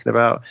one I'm talking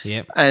about.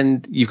 Yep.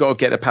 And you've got to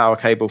get a power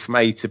cable from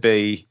A to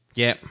B.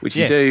 Yep. Which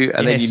you do,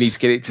 and then you need to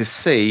get it to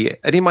C.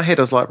 And in my head,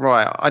 I was like,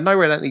 right, I know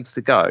where that needs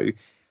to go.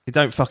 You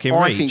don't fucking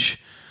reach.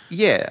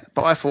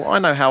 But I thought I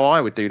know how I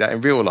would do that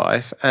in real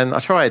life, and I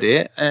tried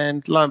it,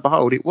 and lo and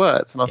behold, it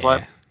worked. And I was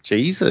like,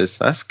 Jesus,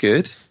 that's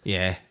good.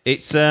 Yeah,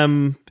 it's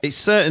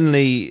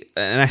certainly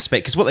an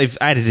aspect, because what they've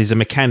added is a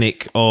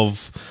mechanic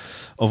of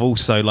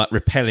also like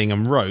rappelling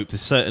and rope. There's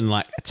certain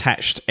like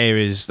attached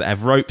areas that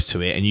have rope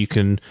to it, and you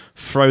can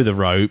throw the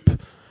rope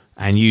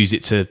and use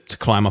it to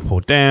climb up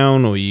or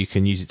down, or you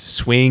can use it to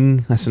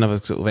swing. That's another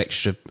sort of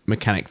extra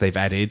mechanic they've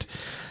added.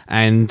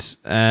 And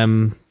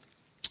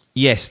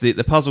yes,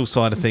 the puzzle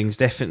side of things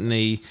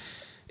definitely.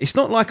 It's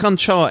not like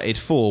Uncharted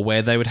 4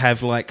 where they would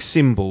have like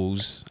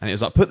symbols, and it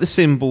was like put the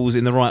symbols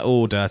in the right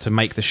order to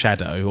make the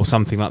shadow or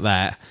something like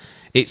that.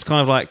 It's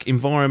kind of like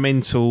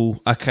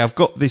environmental. Okay, I've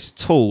got this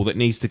tool that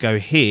needs to go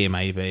here.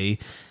 Maybe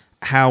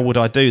how would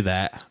I do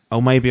that? Oh,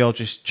 maybe I'll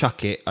just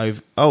chuck it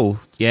over. Oh,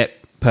 yep,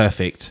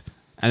 perfect.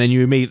 And then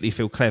you immediately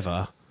feel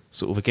clever.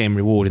 Sort of again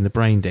rewarding the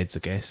brain deads,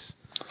 I guess.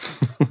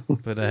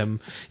 But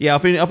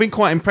I've been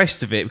quite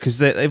impressed with it, because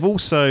they've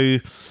also.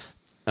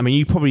 I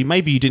mean,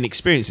 maybe you didn't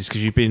experience this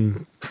because you've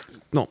been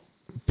not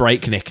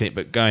breaknecking it,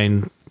 but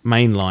going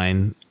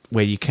mainline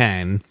where you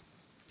can.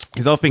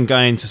 Because I've been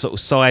going to sort of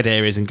side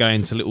areas and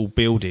going to little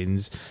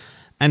buildings,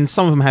 and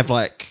some of them have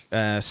like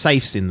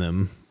safes in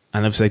them,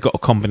 and obviously they've got a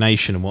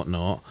combination and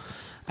whatnot.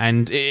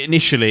 And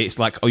initially it's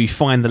like, you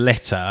find the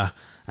letter,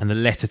 and the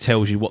letter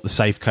tells you what the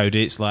safe code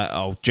is. Like,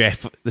 oh,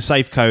 Jeff, the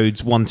safe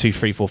code's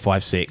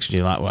 123456, and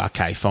you're like, well,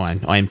 okay,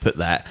 fine, I input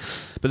that.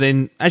 But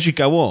then as you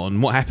go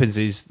on, what happens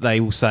is they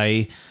will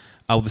say,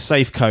 oh, the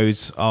safe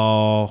codes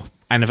are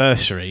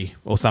anniversary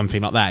or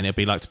something like that, and it'll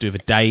be like to do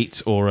with a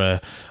date or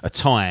a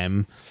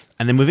time.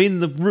 And then within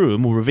the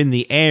room or within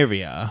the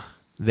area,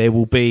 there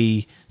will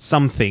be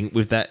something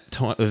with that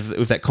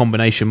with that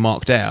combination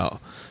marked out.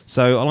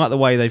 So I like the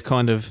way they've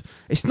kind of.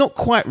 It's not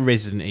quite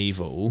Resident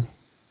Evil.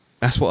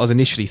 That's what I was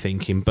initially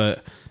thinking,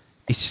 but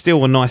it's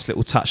still a nice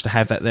little touch to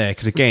have that there,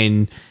 because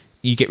again,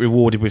 you get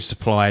rewarded with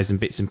supplies and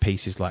bits and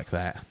pieces like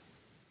that.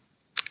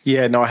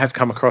 Yeah, no, I have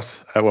come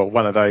across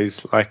one of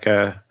those like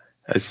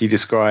as you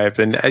described,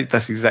 and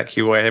that's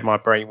exactly where my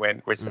brain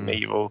went. Resident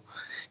Evil.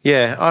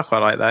 Yeah, I quite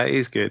like that. It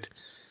is good.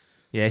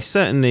 Yeah,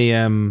 certainly.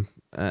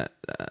 I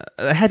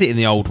had it in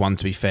the old one,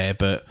 to be fair,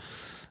 but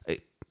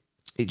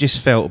it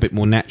just felt a bit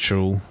more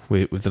natural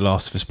with The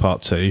Last of Us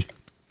Part 2.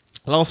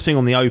 Last thing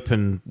on the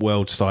open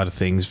world side of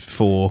things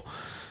before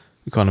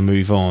we kind of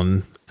move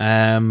on.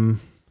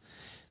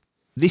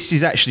 This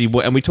is actually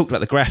and we talked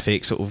about the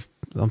graphics.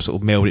 I'm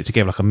sort of melding it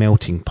together like a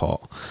melting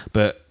pot,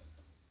 but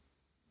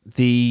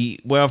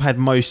where I've had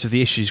most of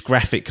the issues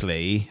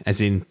graphically,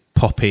 as in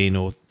pop-in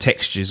or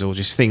textures or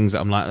just things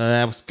that I'm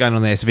like, what's going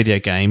on there? It's a video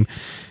game.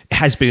 It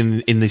has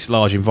been in this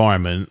large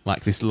environment,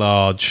 like this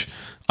large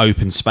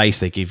open space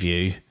they give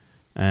you,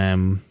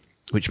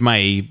 which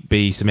may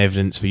be some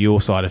evidence for your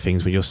side of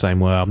things where you're saying,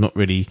 well, I'm not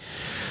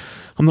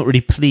I'm not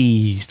really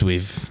pleased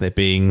with there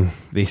being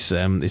this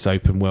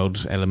open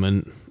world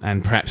element,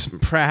 and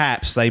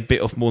perhaps they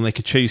bit off more than they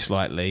could chew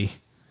slightly.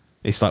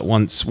 It's like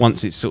once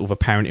it's sort of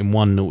apparent in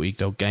one Naughty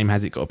Dog game,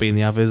 has it got to be in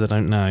the others? I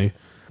don't know.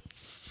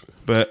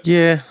 But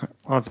yeah,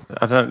 I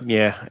don't.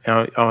 Yeah,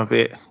 I'm a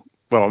bit.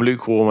 Well, I'm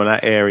lukewarm in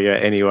that area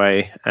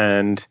anyway,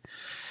 and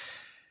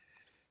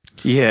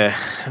yeah,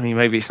 I mean,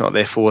 maybe it's not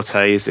their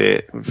forte, is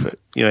it? But,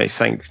 it's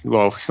saying,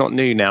 well, it's not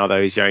new now,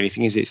 though, is the only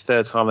thing. Is it's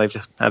third time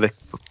they've had a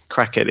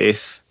crack at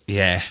this?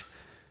 yeah,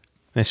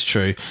 that's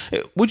true.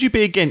 Would you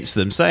be against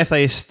them?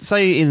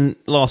 Say in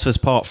Last of Us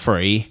Part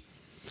 3,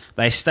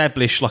 they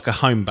establish like a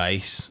home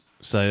base.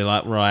 So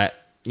like, right,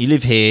 you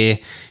live here,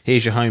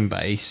 here's your home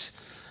base,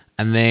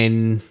 and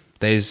then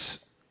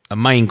there's a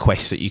main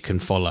quest that you can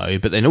follow,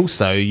 but then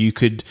also you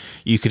could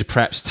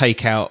perhaps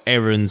take out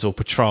errands or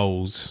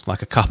patrols,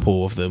 like a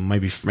couple of them,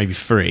 maybe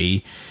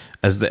 3,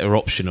 as that are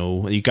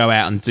optional. You go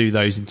out and do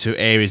those into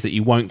areas that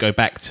you won't go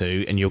back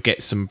to, and you'll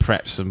get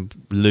perhaps some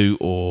loot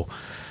or,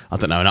 I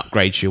don't know, an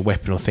upgrade to your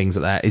weapon or things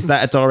like that. Is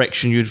that a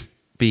direction you'd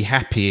be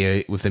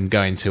happier with them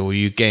going to, or are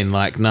you again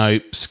like, no,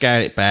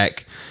 scale it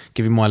back,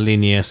 give me my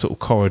linear sort of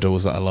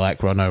corridors that I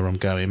like, where I know where I'm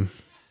going?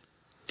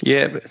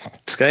 Yeah, but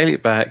scale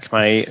it back,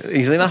 mate.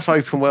 There's enough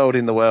open world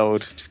in the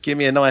world. Just give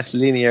me a nice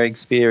linear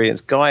experience.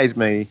 Guide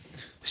me.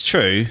 It's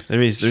true.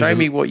 Show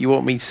me what you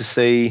want me to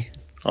see.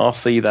 I'll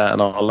see that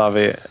and I'll love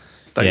it.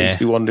 Don't need to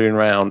be wandering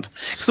around.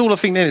 Because all I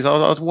think then is,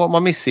 what am I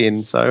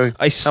missing? So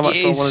how much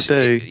do I want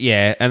to do?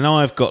 Yeah, and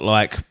I've got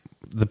like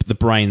the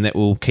brain that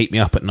will keep me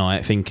up at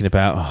night thinking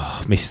about,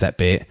 I've missed that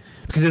bit.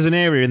 Because there's an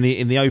area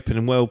in the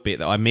open world bit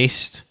that I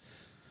missed,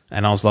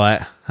 and I was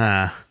like,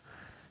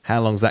 how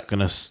long's that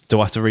going to...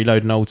 Do I have to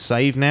reload an old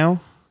save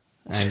now?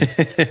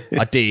 And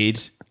I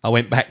did. I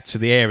went back to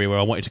the area where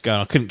I wanted to go,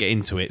 and I couldn't get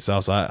into it, so I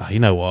was like, you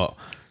know what?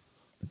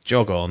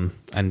 Jog on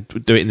and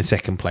do it in the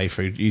second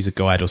playthrough. Use a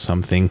guide or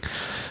something.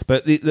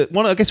 But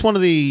one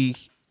of the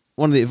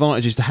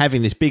advantages to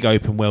having this big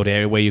open world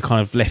area where you're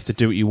kind of left to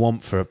do what you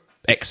want for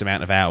X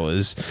amount of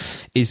hours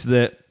is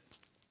that,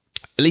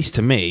 at least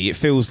to me, it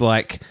feels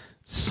like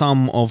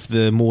some of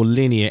the more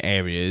linear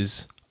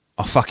areas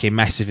are fucking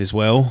massive as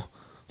well.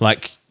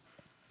 Like,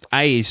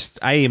 A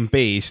and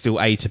B is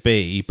still A to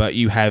B, but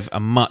you have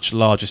a much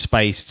larger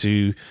space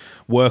to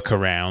work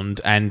around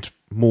and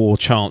more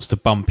chance to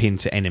bump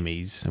into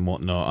enemies and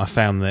whatnot. I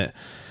found that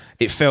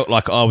it felt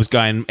like I was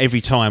going,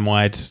 every time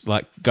I'd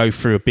like go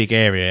through a big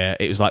area,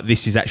 it was like,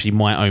 this is actually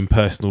my own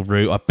personal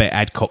route. I bet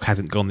Adcock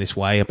hasn't gone this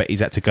way. I bet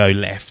he's had to go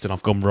left and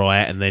I've gone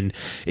right, and then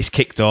it's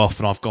kicked off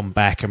and I've gone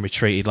back and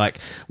retreated. Like,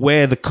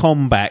 where the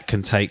combat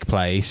can take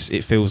place,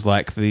 it feels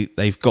like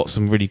they've got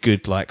some really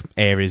good like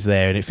areas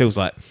there, and it feels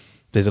like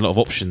there's a lot of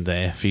option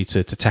there for you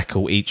to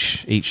tackle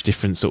each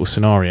different sort of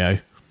scenario.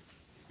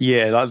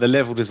 Yeah, like the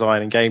level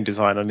design and game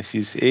design on this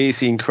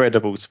is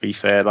incredible, to be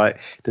fair. Like,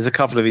 there's a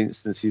couple of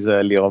instances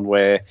early on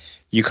where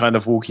you kind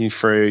of walking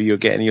through, you're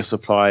getting your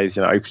supplies,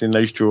 opening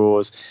those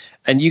drawers,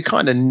 and you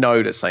kind of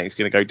know that something's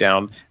going to go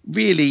down.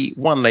 Really,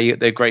 one,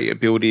 they're great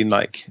at building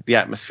like the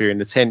atmosphere and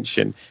the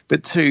tension,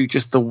 but two,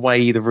 just the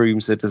way the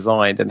rooms are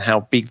designed and how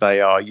big they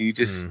are. You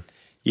just,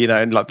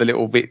 and like the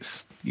little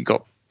bits you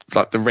got.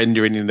 Like the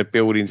rendering in the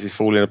buildings is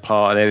falling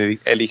apart, and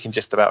Ellie can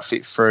just about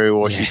fit through,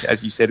 or she,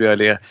 as you said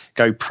earlier,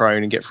 go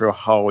prone and get through a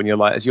hole. And you're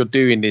like, as you're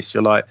doing this,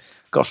 you're like,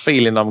 got a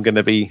feeling I'm going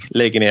to be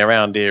legging it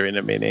around here in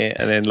a minute.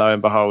 And then lo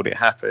and behold, it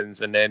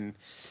happens. And then,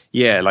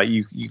 like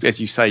you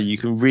as you say, you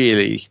can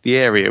really, the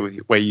area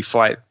where you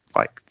fight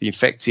like the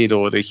infected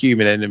or the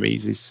human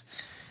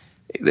enemies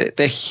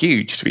they're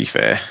huge, to be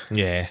fair.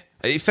 Yeah,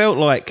 it felt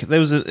like I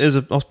was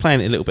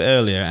playing it a little bit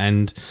earlier,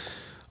 and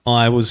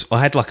I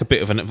had like a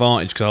bit of an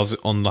advantage because I was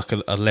on like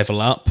a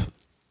level up,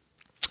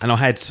 and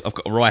I've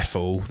got a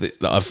rifle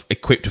that I've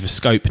equipped with a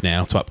scope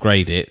now to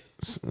upgrade it.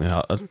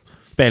 I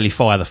barely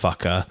fire the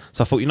fucker,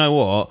 so I thought, you know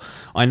what?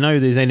 I know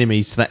there's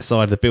enemies to that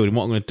side of the building.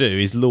 What I'm going to do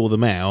is lure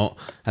them out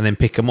and then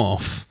pick them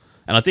off,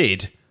 and I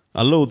did.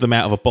 I lured them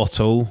out of a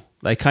bottle.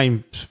 They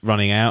came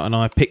running out, and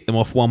I picked them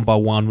off one by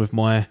one with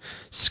my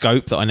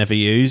scope that I never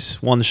use.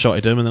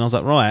 One-shotted them, and then I was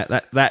like, right,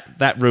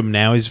 that room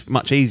now is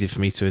much easier for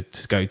me to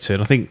go to,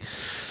 and I think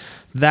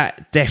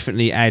that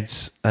definitely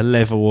adds a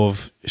level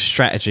of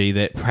strategy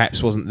that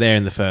perhaps wasn't there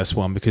in the first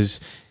one, because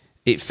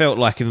it felt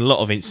like in a lot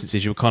of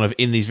instances you were kind of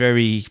in these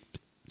very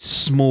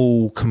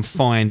small,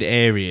 confined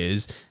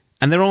areas,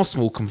 and there are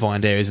small,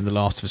 confined areas in The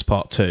Last of Us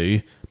Part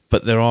 2,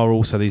 but there are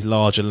also these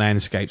larger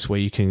landscapes where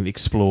you can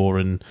explore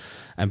and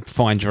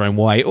find your own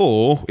way,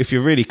 or, if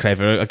you're really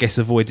clever, I guess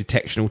avoid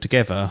detection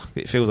altogether.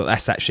 It feels like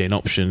that's actually an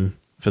option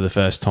for the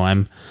first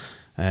time.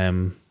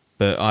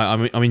 But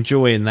I'm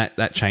enjoying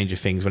that change of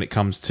things when it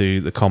comes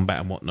to the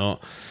combat and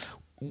whatnot.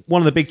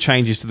 One of the big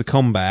changes to the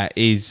combat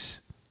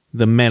is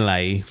the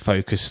melee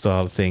focus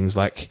style of things.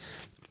 Like,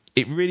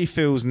 it really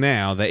feels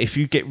now that if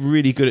you get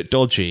really good at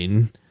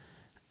dodging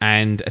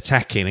and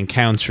attacking and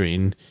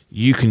countering,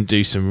 you can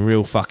do some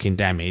real fucking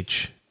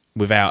damage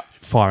without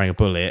firing a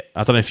bullet.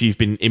 I don't know if you've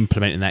been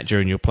implementing that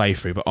during your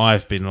playthrough, but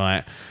I've been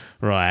like,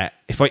 right,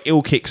 if it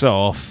all kicks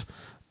off,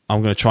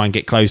 I'm going to try and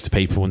get close to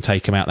people and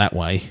take them out that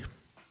way.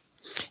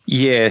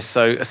 Yeah,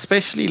 so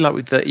especially like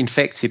with the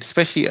infected,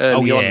 especially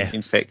early on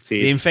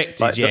infected. The infected,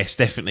 like yes,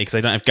 definitely, because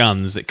they don't have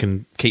guns that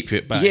can keep you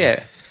at bay.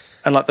 Yeah,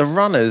 and like the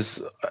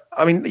runners,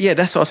 I mean, yeah,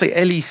 that's what I say.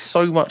 Ellie's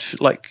so much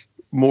like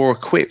more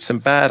equipped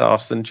and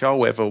badass than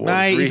Joel ever was.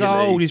 Mate, really. He's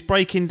old, he's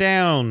breaking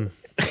down.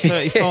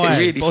 35,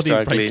 really body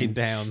struggling. breaking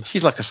down.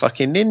 She's like a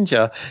fucking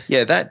ninja.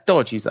 Yeah, that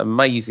dodge is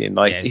amazing.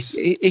 Like, Yes.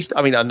 if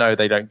I mean, I know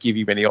they don't give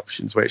you many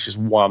options where it's just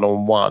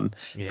one-on-one,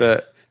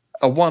 but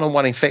a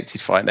one-on-one infected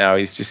fight now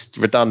is just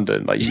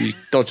redundant. Like, you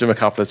dodge them a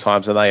couple of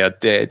times and they are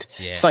dead.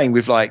 Yeah. Same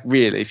with, like,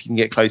 really, if you can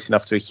get close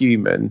enough to a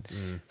human.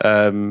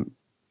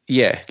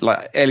 Yeah,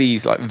 like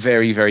Ellie's like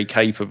very, very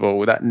capable.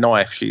 With that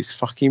knife, she's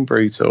fucking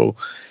brutal.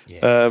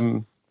 Yes.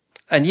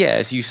 And yeah,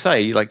 as you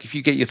say, like if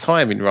you get your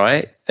timing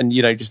right and,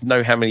 you know, just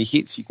know how many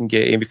hits you can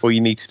get in before you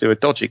need to do a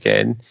dodge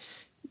again,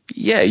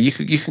 yeah, you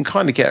can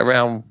kind of get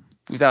around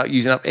without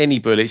using up any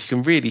bullets. You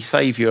can really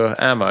save your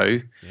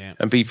ammo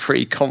and be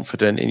pretty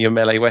confident in your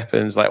melee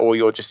weapons, like, or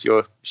your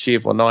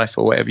shiv or knife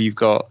or whatever you've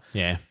got.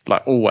 Yeah.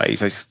 Like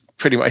always, it's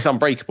pretty much, it's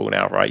unbreakable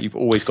now, right? You've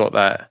always got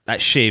that.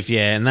 That shiv,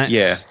 and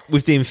that's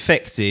with the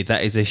infected.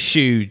 That is a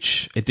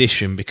huge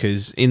addition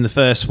because in the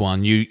first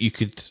one, you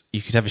could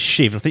have a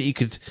shiv. I think you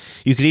could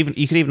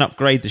even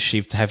upgrade the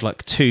shiv to have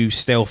like 2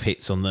 stealth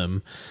hits on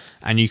them,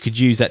 and you could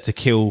use that to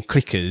kill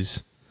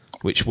clickers,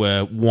 which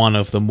were one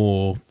of the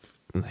more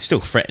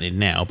still threatening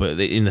now, but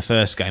in the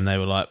first game they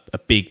were like a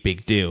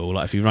big deal.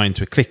 Like if you run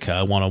into a clicker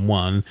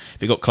 1-on-1,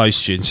 if it got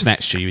close to you and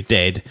snatched you, you're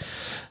dead.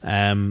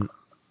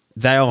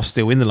 They are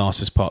still in The Last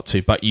of Us Part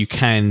 2, but you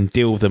can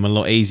deal with them a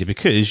lot easier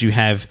because you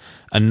have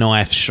a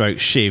knife stroke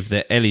shiv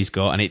that Ellie's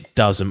got, and it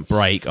doesn't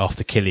break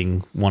after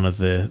killing one of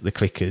the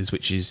clickers,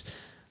 which is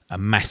a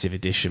massive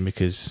addition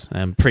because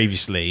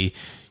previously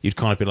you'd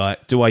kind of be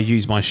like, do I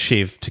use my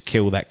shiv to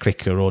kill that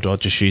clicker or do I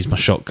just use my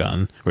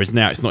shotgun? Whereas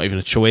now it's not even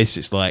a choice.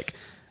 It's like,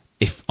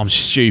 if I'm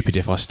stupid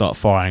if I start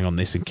firing on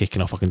this and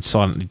kicking off, I can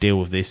silently deal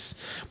with this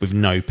with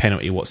no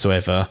penalty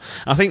whatsoever.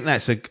 I think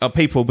that's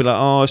people will be like,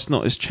 oh, it's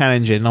not as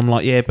challenging. And I'm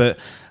like, yeah, but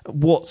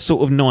what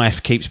sort of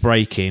knife keeps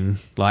breaking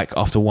like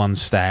after one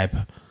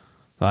stab?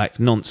 Like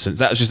nonsense.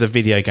 That was just a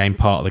video game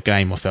part of the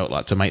game. I felt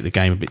like to make the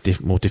game a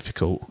bit more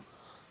difficult.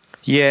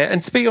 Yeah,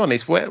 and to be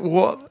honest,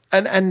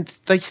 and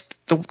they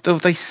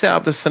set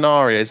up the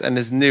scenarios, and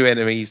there's new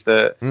enemies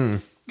that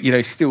you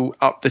know still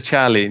up the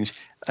challenge.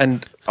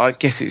 And I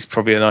guess it's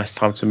probably a nice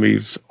time to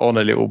move on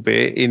a little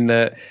bit. In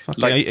that,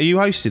 like, are you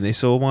hosting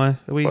this or am I?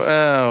 Are we?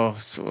 Well,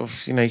 sort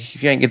of, you know,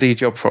 if you ain't gonna do your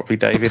job properly,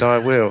 David, I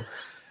will.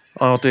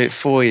 I'll do it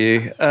for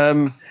you.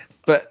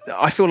 But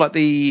I feel like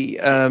the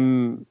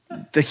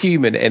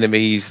human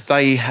enemies,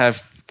 they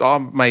have.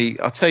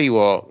 I'll tell you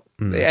what,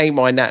 it ain't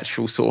my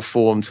natural sort of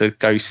form to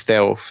go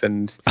stealth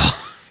and.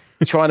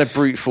 Trying to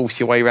brute force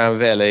your way around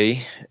with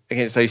Ellie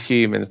against those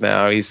humans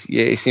now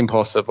it's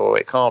impossible.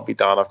 It can't be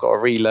done. I've got to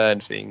relearn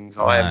things.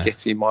 I am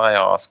getting my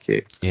ass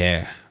kicked.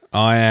 Yeah,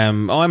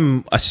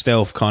 I'm a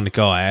stealth kind of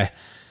guy,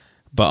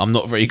 but I'm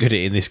not very good at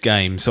it in this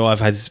game. So I've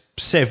had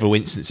several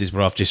instances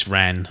where I've just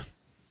ran.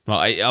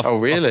 Like,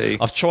 really?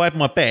 I've tried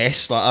my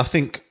best. Like I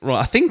think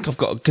I've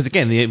got, because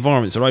again the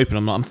environments are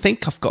open. I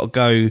think I've got to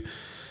go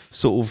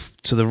sort of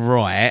to the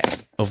right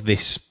of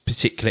this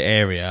particular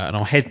area, and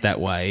I'll head that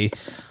way.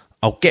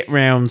 I'll get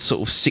round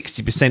sort of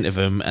 60% of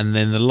them, and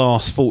then the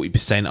last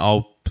 40%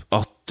 I'll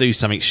do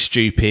something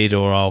stupid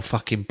or I'll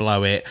fucking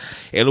blow it.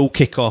 It'll all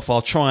kick off.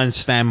 I'll try and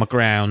stand my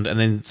ground, and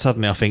then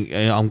suddenly I think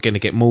I'm going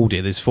to get mauled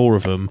here. There's 4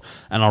 of them,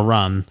 and I'll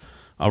run.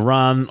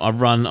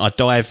 I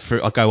dive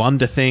through. I go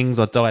under things.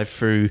 I dive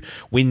through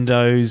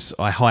windows.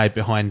 I hide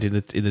behind in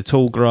the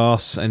tall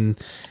grass, and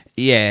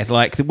yeah,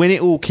 like when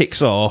it all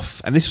kicks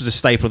off, and this was a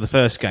staple of the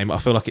first game, but I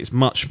feel like it's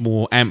much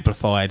more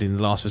amplified in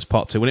The Last of Us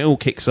Part 2. When it all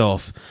kicks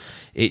off,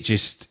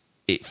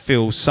 it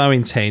feels so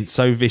intense,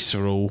 so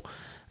visceral,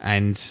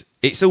 and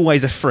it's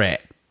always a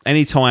threat.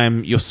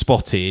 Anytime you're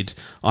spotted,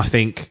 I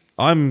think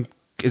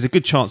there's a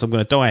good chance I'm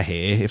going to die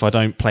here if I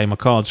don't play my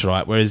cards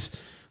right. Whereas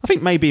I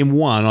think maybe in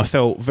 1 I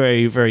felt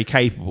very, very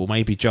capable.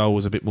 Maybe Joel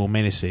was a bit more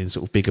menacing,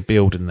 sort of bigger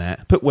build than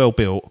that, but well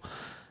built.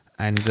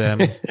 And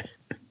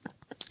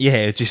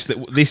yeah, just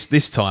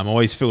this time I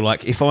always feel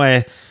like if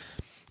I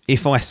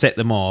set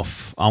them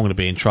off, I'm going to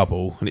be in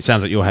trouble. And it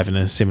sounds like you're having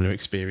a similar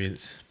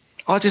experience.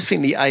 I just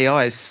think the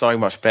AI is so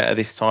much better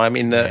this time.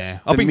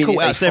 I've been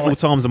caught out several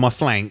times on my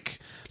flank,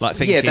 like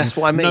thinking, that's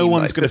what I mean. No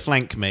one's going to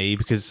flank me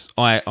because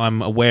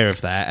I'm aware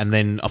of that, and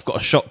then I've got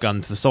a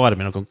shotgun to the side of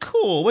me, and I've gone,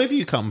 cool, where have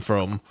you come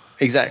from?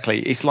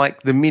 Exactly. It's like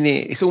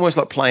it's almost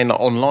like playing like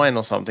online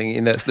or something.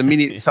 In that the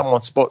minute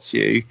someone spots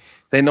you,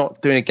 they're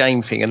not doing a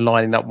game thing and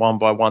lining up one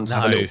by one to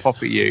have a little pop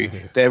at you. No.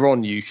 They're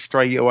on you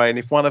straight away. And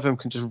if one of them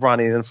can just run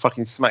in and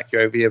fucking smack you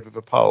over the head with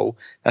a pole,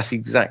 that's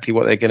exactly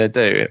what they're going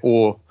to do.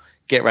 Or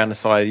get around the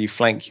side of you,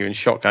 flank you, and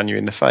shotgun you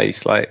in the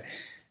face. Like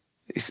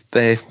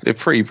they're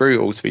pretty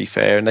brutal, to be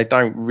fair, and they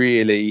don't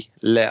really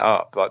let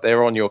up. Like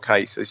they're on your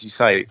case, as you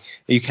say.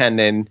 You can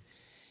then,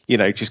 you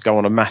know, just go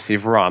on a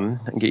massive run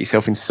and get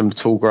yourself into some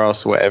tall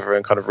grass or whatever,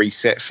 and kind of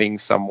reset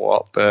things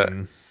somewhat. But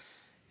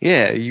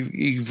yeah,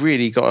 you've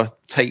really got to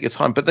take your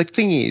time. But the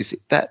thing is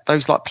that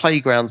those like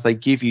playgrounds they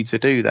give you to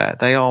do that,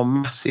 they are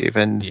massive,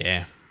 and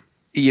Yeah.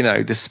 you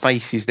know, the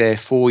space is there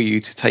for you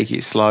to take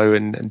it slow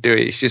and do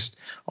it. It's just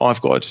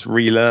I've got to just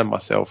relearn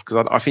myself,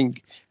 because I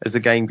think as the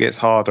game gets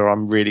harder,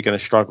 I'm really going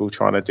to struggle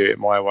trying to do it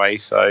my way.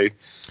 So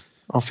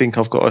I think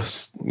I've got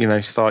to, you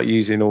know, start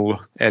using all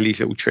Ellie's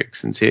little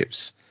tricks and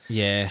tips.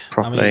 Yeah,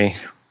 Properly. I mean,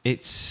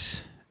 it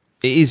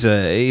is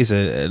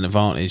an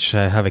advantage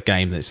to have a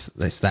game that's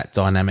that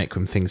dynamic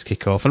when things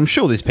kick off. And I'm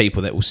sure there's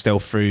people that will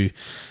stealth through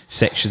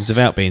sections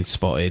without being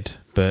spotted,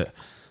 but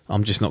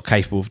I'm just not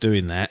capable of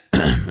doing that.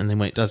 And then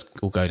when it does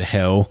all go to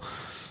hell,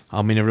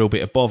 I'm in a real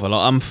bit of bother.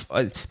 Like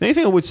the only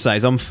thing I would say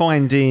is I'm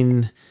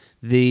finding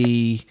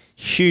the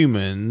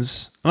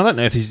humans. I don't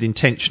know if this is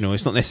intentional.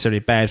 It's not necessarily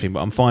a bad thing,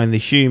 but I'm finding the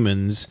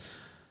humans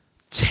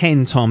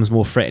 10 times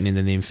more threatening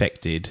than the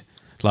infected.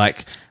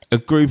 Like a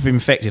group of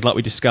infected, like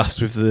we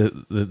discussed with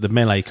the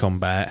melee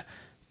combat,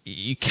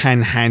 you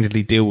can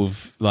handily deal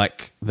with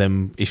like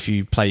them if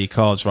you play your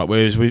cards right.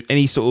 Whereas with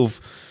any sort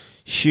of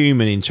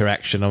human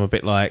interaction, I'm a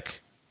bit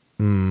like,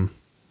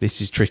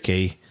 this is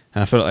tricky.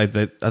 And I feel like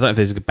I don't know if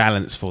there's a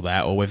balance for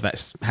that, or whether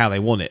that's how they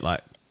want it.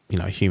 Like, you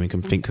know, a human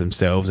can think for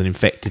themselves, and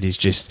infected is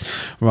just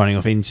running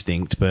off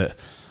instinct. But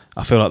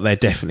I feel like they're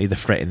definitely the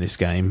threat in this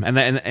game, and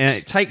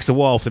it takes a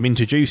while for them to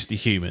introduce the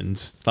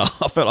humans. Like,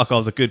 I felt like I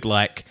was a good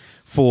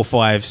 4,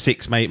 5,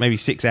 6, maybe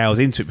 6 hours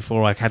into it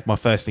before I had my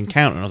first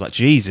encounter, and I was like,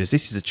 Jesus,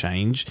 this is a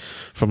change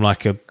from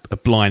like a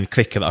blind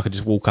clicker that I could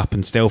just walk up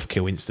and stealth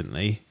kill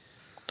instantly.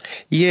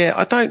 Yeah,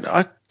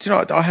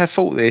 I have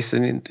thought this,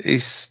 and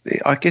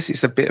I guess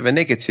it's a bit of a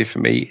negative for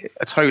me.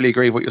 I totally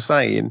agree with what you're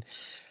saying.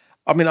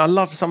 I mean, I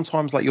love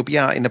sometimes like you'll be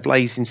out in the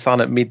blazing sun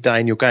at midday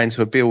and you'll go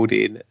into a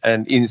building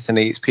and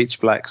instantly it's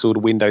pitch black, so all the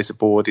windows are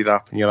boarded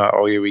up and you're like,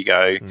 oh, here we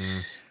go.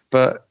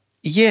 But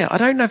yeah, I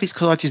don't know if it's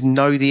because I just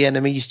know the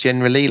enemies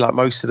generally. Like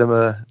most of them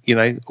are, you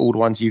know, all the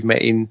ones you've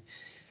met in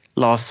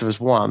Last of Us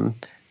 1.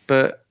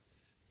 I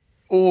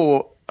don't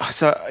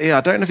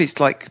know if it's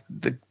like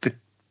the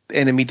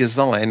enemy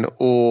design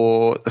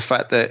or the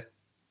fact that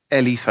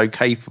Ellie's so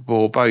capable,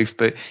 or both.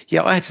 But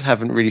yeah, I just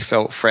haven't really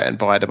felt threatened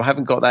by them. I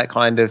haven't got that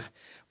kind of.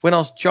 When I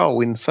was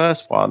Joel in the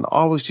first one,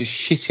 I was just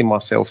shitting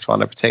myself trying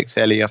to protect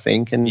Ellie, I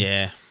think. And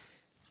yeah,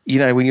 you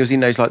know, when you was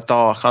in those like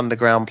dark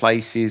underground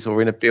places or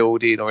in a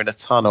building or in a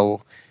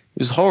tunnel, it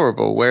was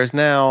horrible. Whereas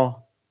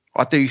now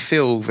I do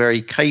feel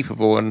very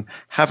capable and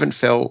haven't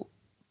felt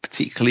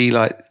particularly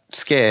like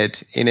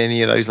scared in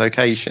any of those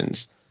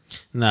locations.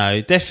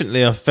 no,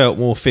 definitely I felt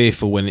more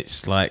fearful when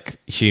it's like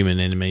human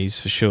enemies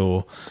for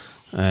sure.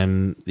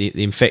 The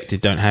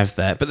infected don't have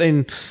that, but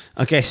then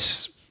I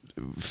guess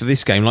for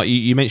this game, like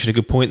you mentioned a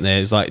good point there,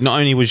 is like not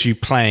only was you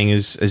playing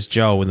as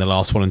Joel in the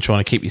last one and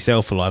trying to keep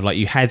yourself alive, like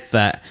you had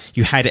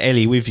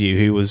Ellie with you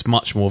who was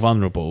much more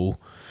vulnerable,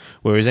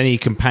 whereas any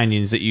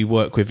companions that you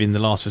work with in The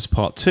Last of Us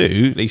Part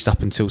 2, at least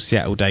up until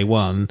Seattle Day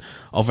 1,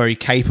 are very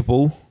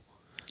capable.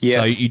 Yeah.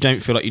 So you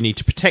don't feel like you need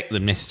to protect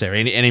them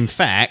necessarily, and in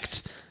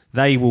fact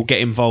they will get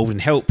involved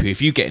and help you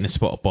if you get in a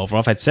spot of bother.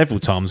 I've had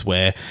several times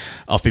where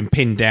I've been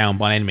pinned down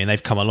by an enemy and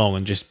they've come along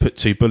and just put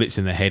 2 bullets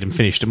in their head and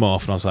finished them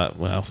off. And I was like,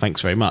 well,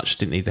 thanks very much.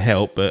 Didn't need the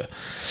help, but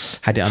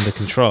had it under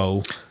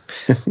control.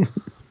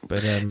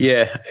 But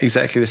yeah,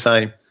 exactly the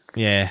same.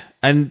 Yeah,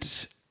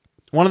 and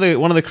one of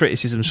the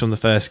criticisms from the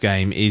first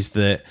game is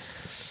that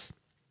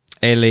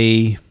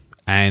Ellie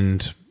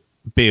and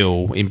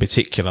Bill in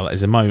particular,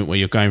 there's a moment where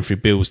you're going through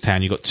Bill's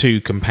town, you've got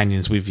 2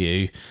 companions with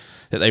you,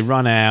 that they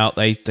run out,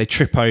 they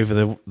trip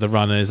over the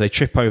runners, they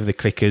trip over the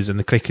clickers, and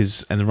the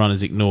clickers and the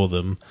runners ignore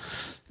them.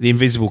 The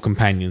invisible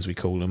companions, we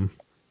call them.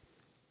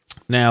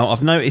 Now,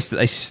 I've noticed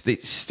that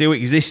it still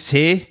exists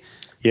here,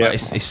 but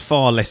it's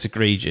far less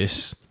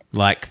egregious.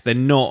 Like, they're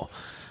not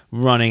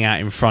running out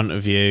in front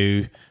of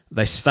you,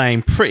 they're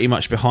staying pretty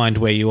much behind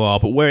where you are,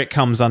 but where it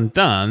comes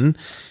undone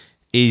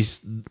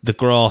is the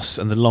grass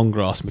and the long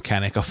grass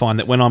mechanic. I find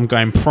that when I'm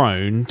going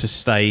prone to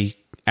stay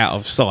out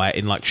of sight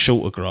in like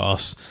shorter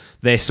grass,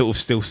 they're sort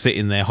of still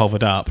sitting there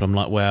hovered up, and I'm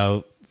like,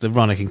 well, the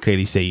runner can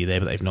clearly see you there,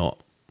 but they've not.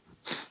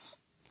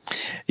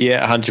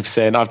 Yeah,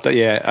 100%.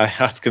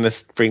 I was going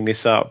to bring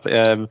this up.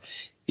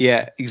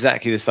 Yeah,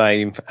 exactly the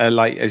same.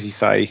 Like as you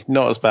say,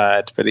 not as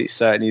bad, but it's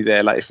certainly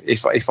there. Like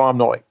if I'm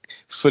not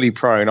fully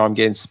prone, I'm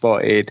getting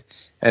spotted,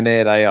 and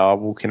there they are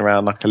walking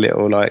around like a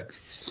little like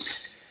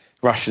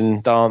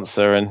Russian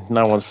dancer, and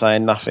no one's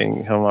saying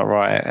nothing. I'm like,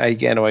 right, how are you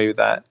getting away with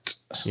that?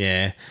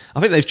 Yeah, I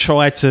think they've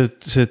tried to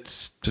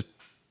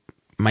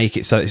make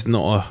it so it's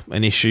not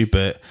an issue,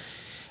 but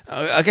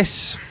I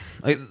guess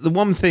the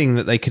one thing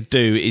that they could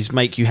do is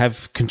make you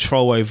have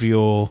control over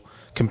your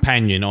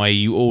companion, i.e.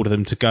 you order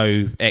them to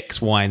go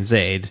X, Y, and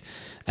Z,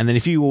 and then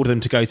if you order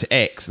them to go to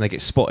X and they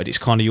get spotted, it's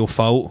kind of your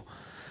fault.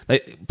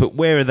 But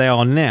where they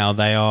are now,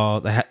 they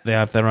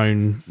have their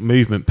own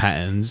movement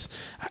patterns.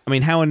 I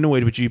mean, how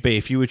annoyed would you be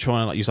if you were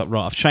trying to like use like,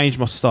 right, I've changed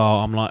my style,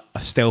 I'm like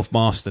a stealth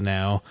master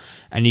now,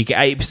 and you get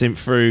 8%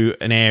 through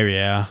an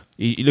area,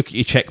 you look at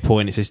your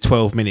checkpoint, it says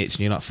 12 minutes,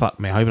 and you're like, fuck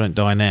me, I hope I don't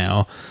die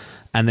now.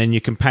 and then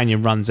your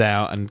companion runs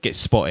out and gets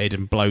spotted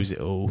and blows it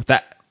all.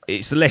 That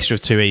it's the lesser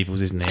of two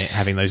evils, isn't it?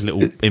 Having those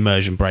little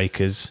immersion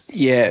breakers.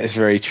 Yeah, it's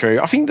very true.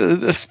 I think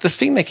the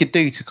thing they could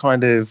do to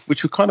kind of,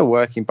 which would kind of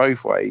work in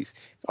both ways,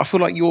 I feel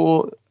like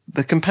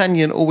the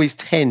companion always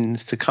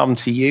tends to come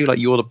to you, like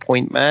you're the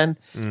point man.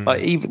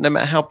 Like even no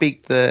matter how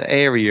big the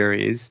area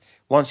is,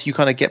 once you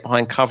kind of get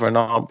behind cover and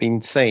aren't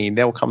being seen,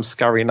 they'll come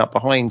scurrying up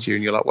behind you,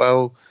 and you're like,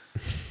 well,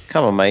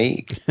 come on,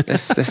 mate,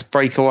 let's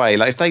break away.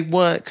 Like if they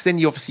work, then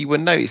you obviously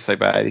wouldn't notice so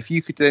bad. If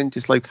you could then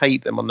just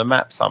locate them on the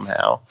map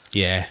somehow,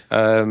 yeah,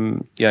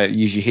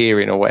 use your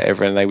hearing or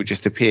whatever, and they would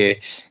just appear,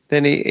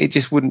 then it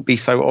just wouldn't be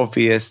so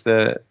obvious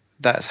that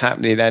that's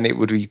happening, and it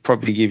would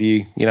probably give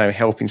you,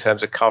 help in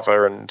terms of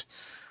cover and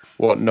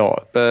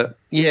whatnot. But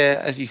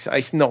yeah, as you say,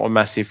 it's not a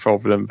massive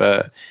problem,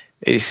 but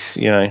it's,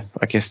 I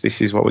guess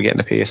this is what we're getting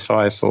the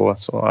PS5 for.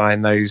 So I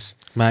those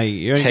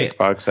tech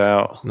bugs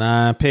out.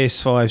 Nah,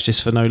 PS5's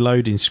just for no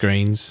loading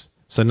screens.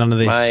 So none of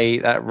this.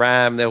 Mate, that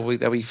RAM, they'll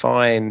be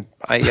fine.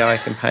 AI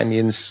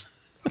companions,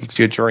 it's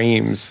your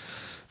dreams.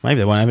 Maybe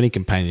they won't have any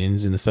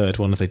companions in the third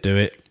one if they do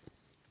it.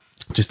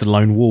 Just a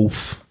lone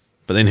wolf.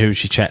 But then who would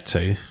she chat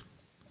to?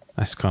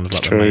 That's kind of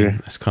like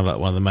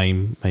one of the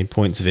main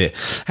points of it.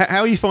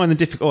 How are you finding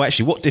the difficult? Oh,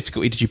 actually, what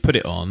difficulty did you put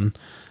it on?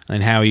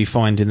 And how are you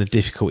finding the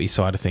difficulty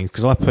side of things?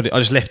 Because I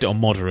just left it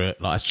on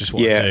moderate. Like that's just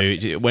what I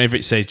do. Whenever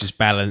it says just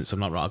balance, I'm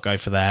like, right, I'll go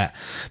for that.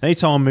 The only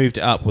time I moved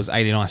it up was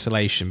Alien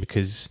Isolation,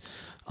 because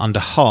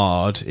under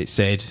hard it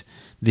said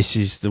this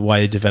is the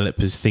way the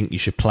developers think you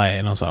should play it,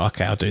 and I was like,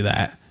 okay, I'll do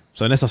that.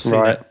 So unless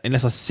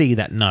I see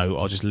that note,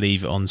 I'll just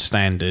leave it on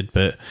standard.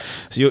 But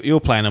so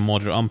you're playing a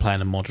moderate, I'm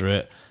playing a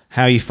moderate.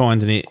 How are you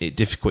finding it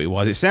difficulty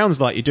wise? It sounds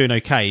like you're doing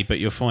okay, but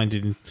you're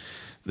finding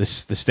the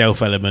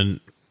stealth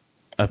element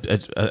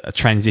a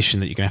transition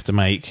that you're gonna have to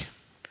make.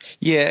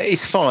 Yeah,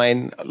 it's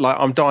fine. Like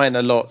I'm dying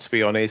a lot, to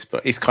be honest,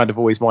 but it's kind of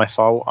always my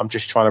fault. I'm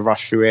just trying to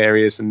rush through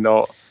areas and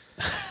not.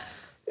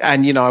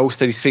 And I also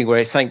do this thing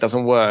where something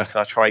doesn't work,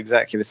 and I try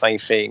exactly the same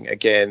thing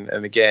again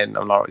and again.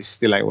 I'm like, it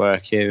still ain't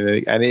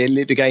working, and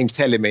the game's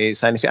telling me,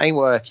 it's saying, if it ain't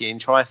working,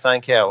 try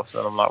something else.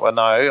 And I'm like, well,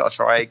 no, I'll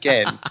try it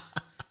again.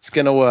 It's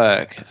gonna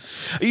work.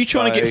 Are you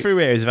trying to get through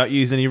areas without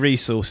using any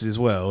resources as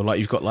well? Like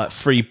you've got like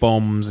 3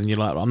 bombs, and you're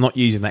like, I'm not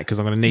using that because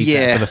I'm going to need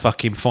that for the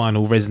fucking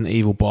final Resident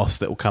Evil boss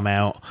that will come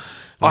out.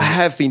 I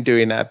have been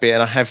doing that a bit,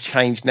 and I have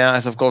changed now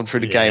as I've gone through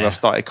the game. I've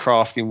started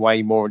crafting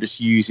way more and just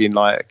using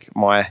like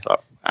my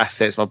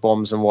assets, my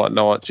bombs and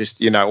whatnot.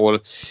 Just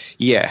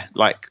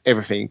like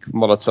everything,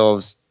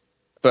 Molotovs.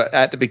 But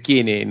at the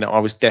beginning, I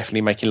was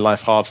definitely making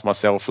life hard for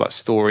myself, like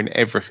storing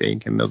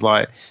everything. And I was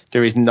like,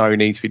 there is no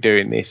need to be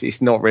doing this.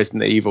 It's not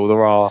Resident Evil.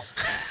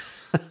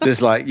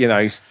 There's like,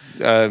 there's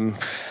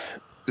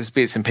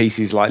bits and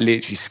pieces like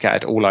literally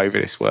scattered all over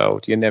this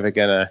world. You're never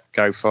going to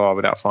go far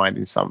without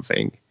finding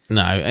something.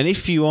 No. And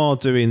if you are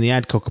doing the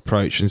Adcock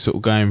approach and sort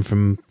of going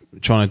from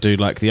trying to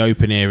do like the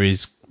open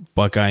areas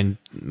by going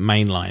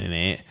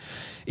mainlining it,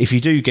 if you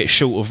do get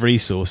short of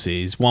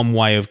resources, one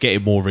way of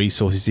getting more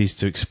resources is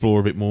to explore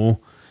a bit more.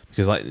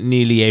 Because like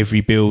nearly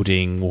every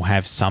building will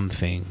have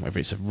something, whether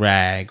it's a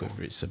rag,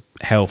 whether it's a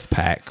health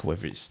pack,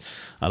 whether it's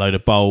a load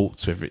of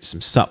bolts, whether it's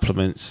some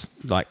supplements.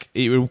 Like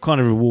it will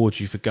kind of reward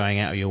you for going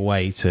out of your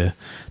way to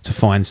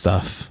find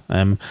stuff.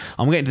 I'm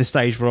getting to the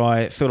stage where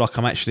I feel like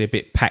I'm actually a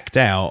bit packed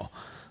out.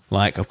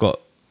 Like I've got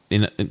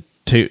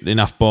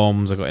enough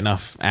bombs, I've got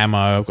enough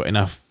ammo, I've got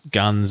enough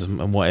guns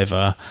and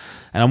whatever.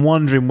 And I'm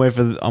wondering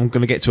whether I'm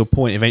going to get to a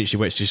point eventually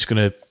where it's just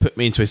going to put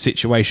me into a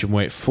situation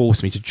where it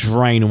forced me to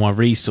drain all my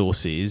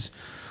resources,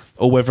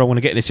 or whether I want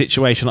to get in a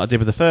situation like I did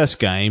with the first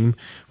game,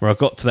 where I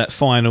got to that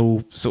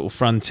final sort of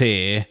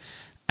frontier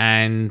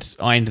and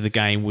I ended the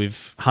game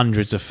with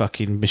hundreds of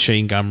fucking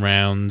machine gun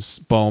rounds,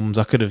 bombs.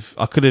 I could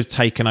have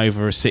taken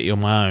over a city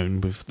on my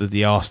own with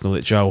the arsenal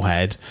that Joel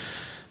had.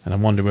 And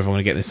I'm wondering whether I'm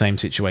going to get in the same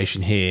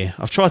situation here.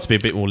 I've tried to be a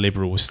bit more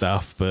liberal with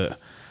stuff, but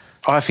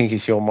I think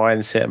it's your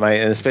mindset,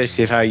 mate, and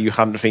especially if how you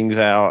hunt things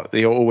out,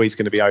 you're always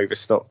going to be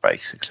overstocked,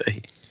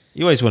 basically.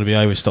 You always want to be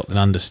overstocked than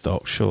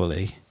understocked,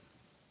 surely.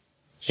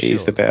 It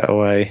is the better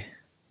way.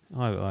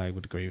 I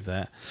would agree with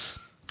that.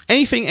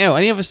 Anything else?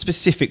 Any other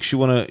specifics you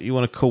want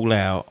to call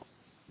out?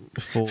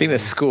 I think the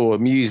score,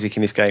 music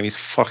in this game is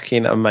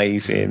fucking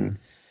amazing.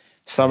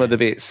 Some of the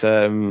bits,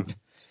 the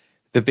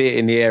bit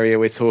in the area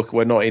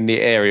we're not in the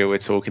area we're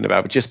talking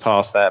about, but just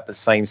past that, the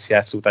same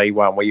Seattle Day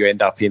One, where you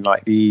end up in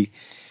like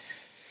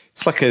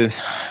it's like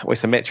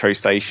it's a metro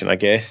station, I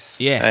guess.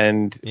 Yeah.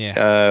 And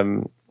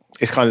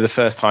it's kind of the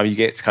first time you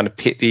get to kind of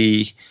pit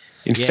the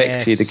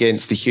infected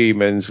against the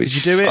humans. Which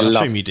did you do it? I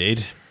assume you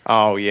did.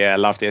 Oh yeah, I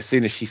loved it. As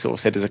soon as she sort of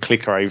said there's a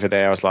clicker over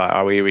there, I was like,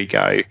 oh, here we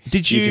go.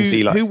 Did you can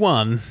see, like, who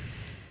won?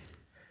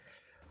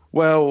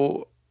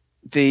 Well,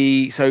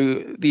 the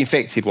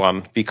infected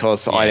one,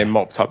 because I then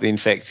mopped up the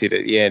infected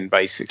at the end,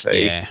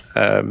 basically. Yeah.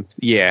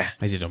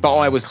 They did. But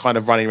I was kind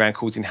of running around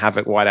causing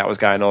havoc while that was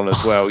going on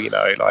as well.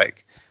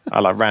 Like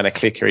I ran a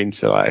clicker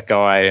into like a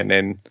guy and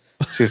then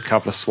took a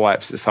couple of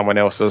swipes at someone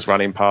else that was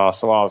running past.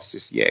 So I was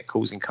just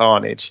causing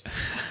carnage.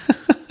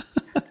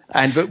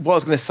 But what I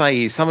was going to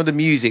say is some of the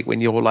music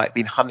when you're like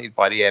being hunted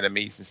by the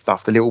enemies and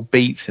stuff, the little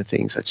beats and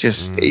things are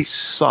just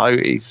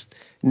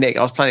it's Nick.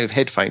 I was playing with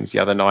headphones the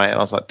other night and I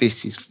was like,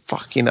 this is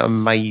fucking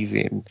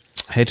amazing.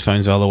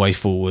 Headphones are the way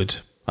forward.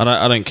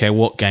 I don't care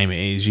what game it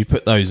is. You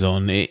put those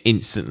on, it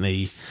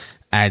instantly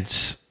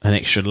adds an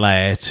extra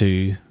layer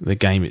to the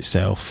game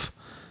itself.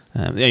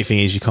 The only thing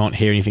is you can't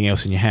hear anything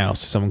else in your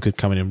house, so someone could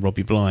come in and rob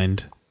you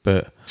blind.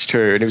 But it's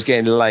true, and it was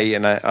getting late,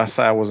 and I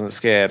say I wasn't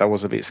scared. I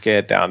was a bit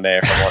scared down there,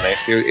 if I'm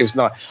honest. It was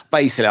not.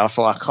 Basically, I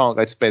thought I can't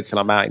go to bed till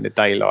I'm out in the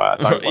daylight.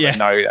 I don't want to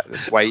know that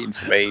it's waiting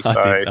for me. So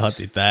I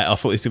did that. I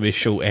thought it was gonna be a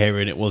short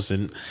area, and it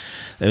wasn't.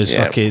 There was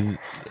fucking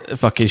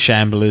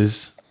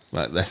shamblers.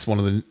 Like that's one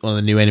of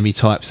the new enemy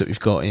types that we've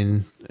got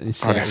in they're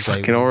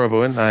fucking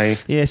horrible, aren't they?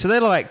 Yeah, so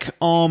they're like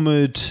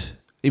armoured,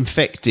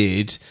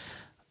 infected.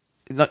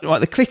 Like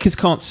the clickers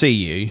can't see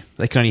you;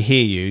 they can only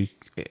hear you.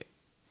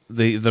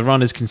 The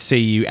runners can see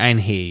you and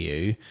hear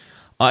you.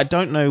 I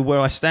don't know where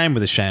I stand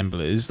with the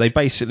shamblers.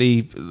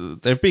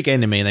 They're a big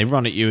enemy and they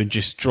run at you and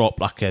just drop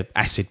like a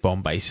acid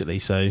bomb basically.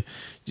 So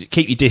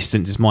keep your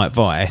distance is my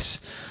advice.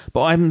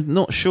 But I'm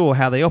not sure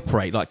how they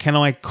operate. Like, can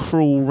I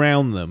crawl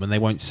round them and they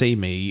won't see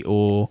me,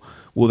 or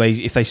will they?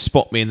 If they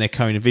spot me in their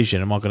cone of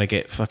vision, am I going to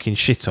get fucking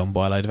shit on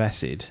by a load of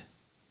acid?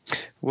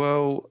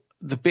 Well,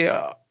 the bit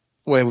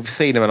where we've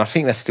seen them, and I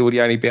think that's still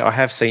the only bit I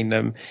have seen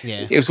them.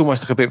 Yeah. It was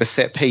almost like a bit of a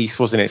set piece,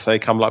 wasn't it? So they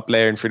come like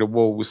blaring through the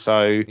walls.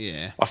 So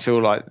yeah. I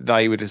feel like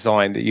they were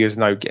designed that there's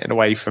no getting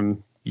away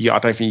from. I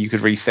don't think you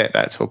could reset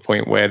that to a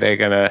point where they're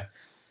gonna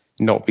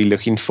not be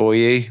looking for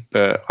you.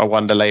 But I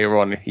wonder later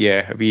on.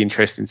 Yeah, it'd be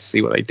interesting to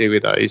see what they do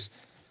with those.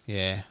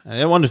 Yeah,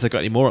 I wonder if they've got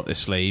any more up their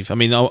sleeve. I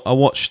mean, I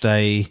watched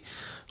a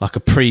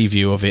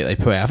preview of it they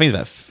put out. I think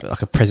it's about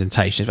like a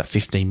presentation. It's about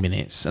 15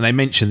 minutes, and they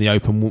mentioned the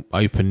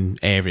open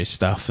area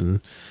stuff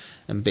and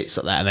bits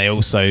like that. And they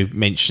also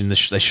mentioned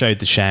they showed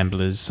the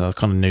shamblers, so I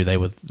kind of knew they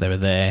were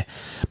there.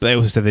 But they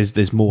also said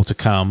there's more to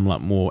come,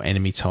 like more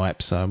enemy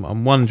types. So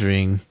I'm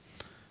wondering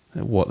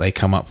what they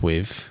come up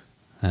with.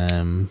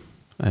 And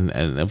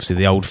obviously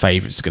the old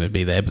favourites are going to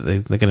be there, but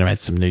they're going to add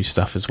some new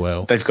stuff as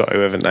well. They've got to,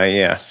 haven't they?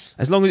 Yeah.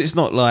 As long as it's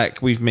not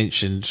like we've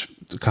mentioned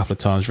a couple of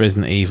times,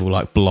 Resident Evil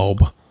like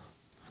Blob,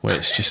 where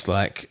it's just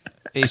like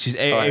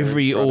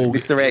every org.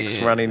 Mr.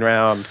 X running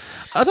around.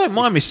 I don't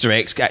mind Mr.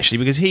 X actually,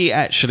 because he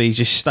actually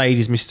just stayed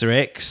as Mr.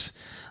 X.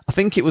 I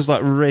think it was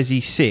like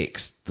Resi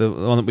 6, the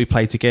one that we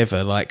played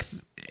together. Like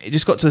it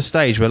just got to the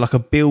stage where like a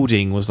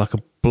building was like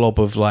a blob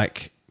of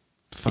like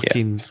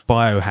fucking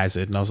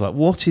biohazard, and I was like,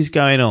 what is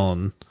going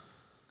on?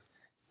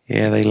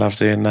 Yeah, they love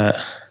doing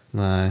that.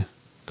 No,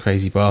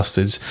 crazy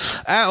bastards.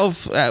 Out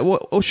of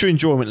what's your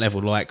enjoyment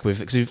level like with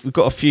it? Because we've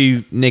got a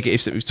few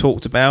negatives that we've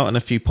talked about and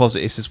a few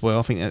positives as well.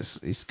 I think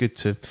it's good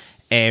to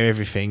air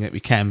everything that we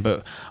can.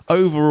 But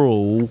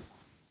overall,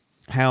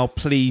 how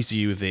pleased are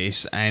you with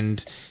this?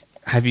 And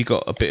have you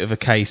got a bit of a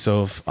case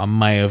of I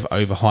may have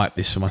overhyped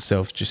this for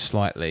myself just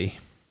slightly?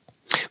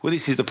 Well,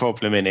 this is the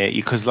problem in it,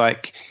 because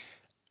like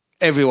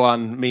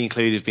everyone, me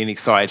included, have been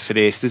excited for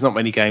this. There's not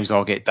many games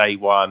I'll get day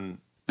one.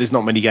 There's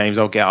not many games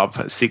I'll get up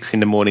at 6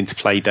 a.m. to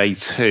play day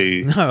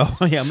 2. No, yeah,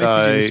 I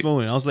messaged you this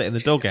morning. I was letting the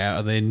dog out,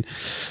 and then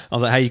I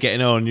was like, "How you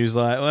getting on?" And you was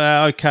like,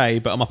 "Well, okay,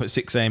 but I'm up at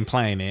 6 a.m.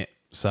 playing it."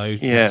 So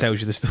that tells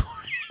you the story.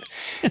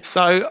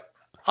 So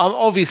I'm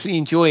obviously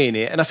enjoying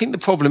it, and I think the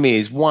problem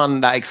is,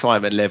 one, that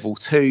excitement level.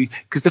 Two,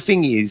 because the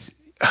thing is,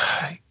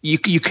 you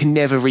can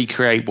never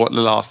recreate what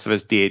The Last of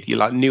Us did. You're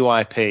like new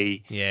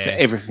IP, so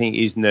everything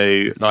is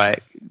new.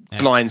 Like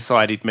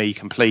blindsided me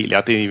completely.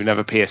 I didn't even have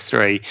a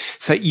PS3,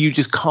 so you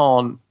just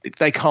can't.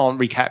 They can't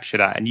recapture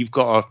that, and you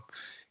got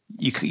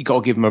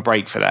to give them a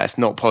break for that. It's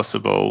not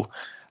possible.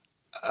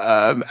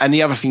 And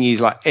the other thing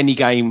is, like any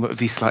game of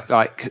this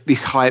like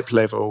this hype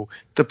level,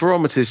 the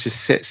barometer's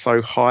just set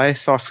so high.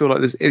 So I feel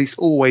like it's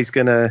always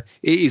it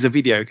is a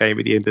video game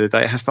at the end of the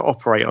day. It has to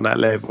operate on that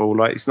level.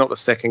 Like it's not the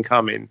second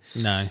coming.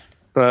 No.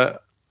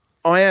 But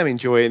I am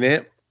enjoying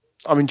it.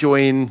 I'm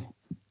enjoying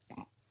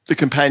the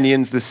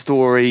companions, the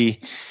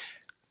story.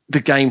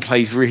 The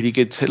gameplay's really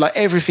good too. Like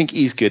everything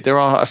is good. There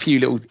are a few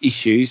little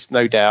issues,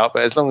 no doubt,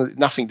 but as long as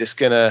nothing that's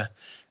gonna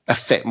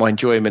affect my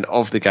enjoyment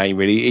of the game,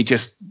 really. It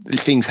just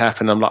things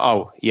happen. I'm like,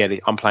 oh yeah,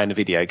 I'm playing a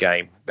video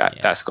game.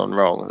 That's gone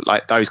wrong.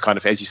 Like those kind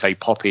of, as you say,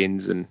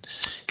 pop-ins and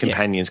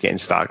companions getting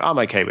stuck. I'm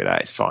okay with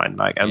that. It's fine.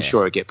 Like I'm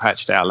sure it'll get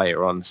patched out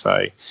later on.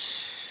 So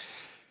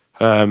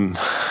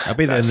I'll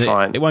be there.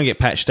 Fine. It won't get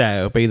patched out.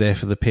 It'll be there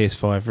for the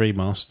PS5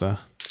 remaster.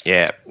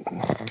 Yeah.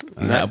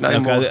 And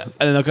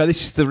then I'll go,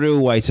 this is the real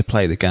way to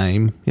play the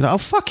game. You're like, oh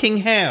fucking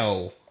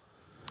hell.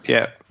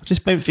 Yeah. I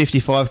just spent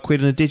 55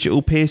 quid on a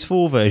digital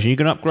PS4 version. You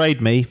can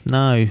upgrade me?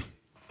 No.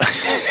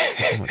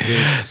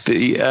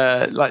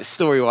 Like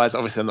story wise,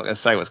 obviously I'm not going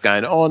to say what's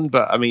going on,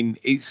 but I mean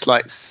it's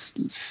like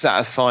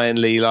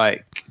satisfyingly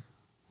like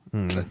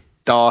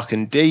dark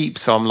and deep.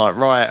 So I'm like,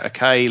 right,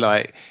 okay,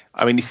 like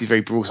I mean this is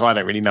very brutal. So I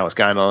don't really know what's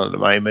going on at the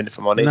moment, if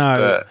I'm honest.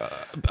 No,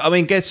 but I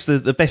mean, guess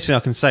the best thing I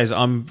can say is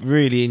I'm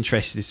really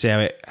interested to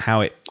see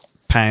how it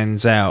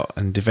pans out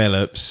and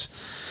develops.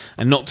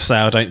 And not to say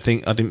I didn't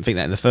think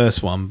that in the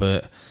first one,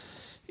 but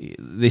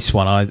this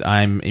one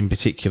I'm in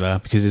particular,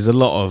 because there's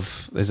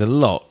a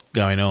lot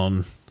going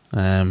on,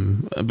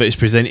 but it's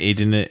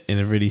presented in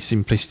a really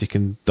simplistic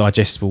and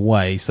digestible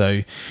way,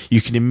 so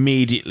you can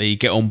immediately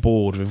get on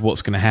board with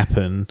what's going to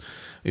happen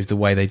with the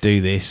way they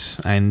do this.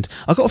 And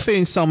I've got a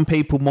feeling some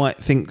people might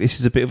think this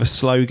is a bit of a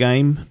slow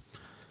game.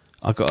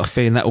 I've got a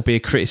feeling that will be a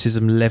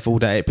criticism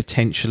levelled at it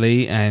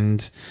potentially,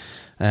 and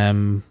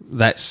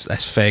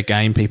that's fair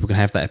game. People can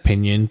have that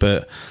opinion,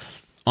 but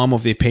I'm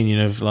of the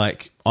opinion of,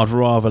 like, I'd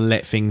rather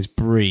let things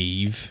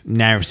breathe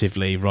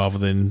narratively rather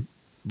than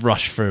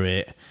rush through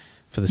it.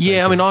 For the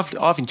sake I mean,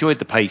 I've enjoyed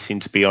the pacing,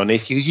 to be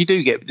honest, because you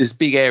do get, there's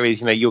big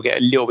areas, you'll get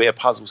a little bit of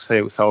puzzle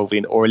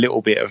solving, or a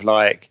little bit of,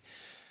 like,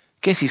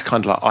 I guess it's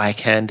kind of like eye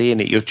candy,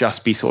 and you'll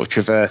just be sort of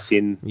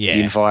traversing the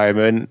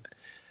environment.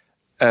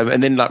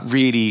 And then, like,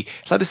 really,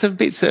 like, there's some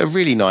bits that are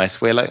really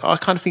nice where, like, I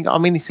kind of think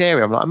I'm in this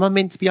area. I'm like, am I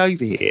meant to be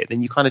over here?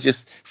 Then you kind of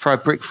just throw a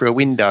brick through a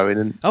window, and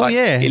then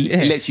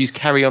it lets you just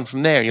carry on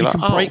from there. And you're you like,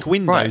 can break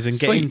windows and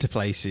sweet. get into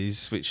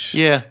places, which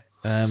Yeah.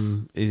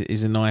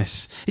 Is a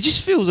nice. It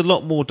just feels a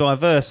lot more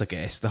diverse, I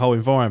guess. The whole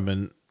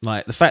environment,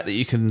 like the fact that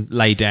you can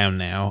lay down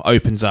now,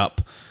 opens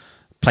up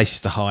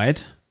places to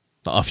hide.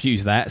 Like, I've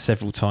used that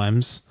several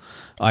times.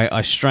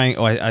 I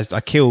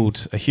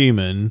killed a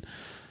human.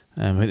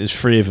 I think there's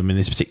 3 of them in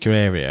this particular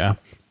area.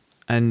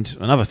 And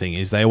another thing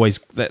is they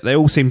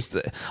all seem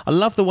to, I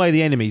love the way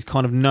the enemies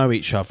kind of know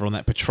each other on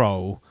that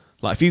patrol.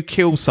 Like, if you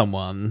kill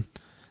someone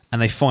and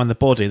they find the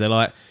body, they're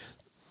like,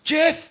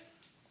 Jeff,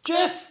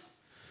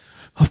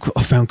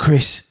 I found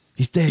Chris.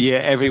 He's dead. Yeah,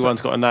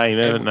 everyone's got a name,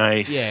 haven't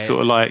they? Yeah.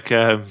 Sort of like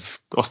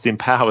Austin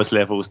Powers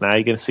levels now.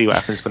 You're going to see what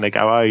happens when they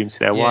go home to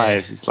their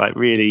wives. It's like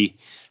really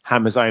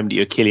hammers home that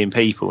you're killing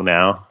people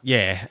now.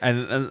 Yeah,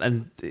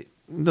 and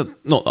not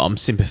that I'm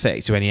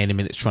sympathetic to any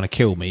enemy that's trying to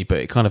kill me, but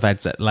it kind of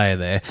adds that layer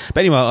there. But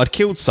anyway, I'd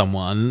killed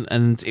someone,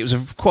 and it was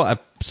quite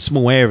a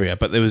small area,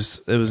 but there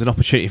was an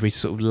opportunity for me to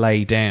sort of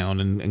lay down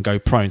and go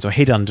prone. So I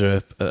hid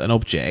under an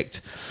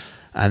object,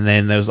 and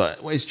then there was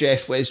like, "Where's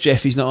Jeff?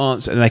 He's not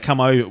answering." And they come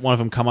over. One of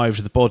them come over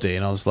to the body,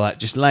 and I was like,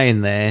 just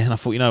laying there, and I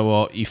thought, you know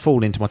what, you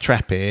fall into my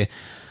trap here.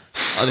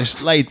 I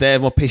just laid there,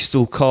 my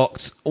pistol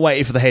cocked,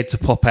 waited for the head to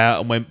pop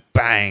out, and went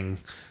bang,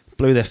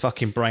 blew their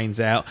fucking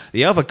brains out.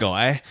 The other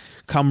guy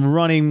come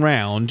running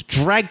round,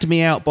 dragged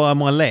me out by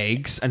my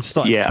legs, and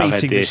started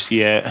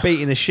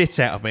beating the shit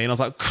out of me. And I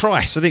was like,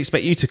 Christ, I didn't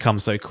expect you to come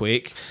so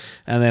quick.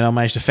 And then I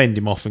managed to fend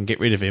him off and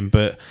get rid of him.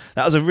 But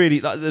that was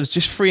there was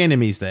just 3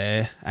 enemies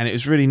there, and it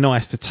was really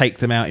nice to take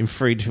them out in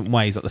 3 different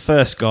ways. Like, the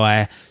first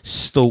guy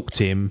stalked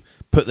him,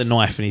 put the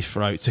knife in his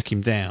throat, took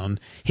him down.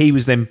 He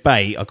was then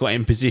bait. I got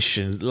in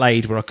position,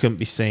 laid where I couldn't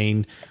be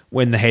seen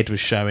when the head was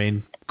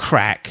showing,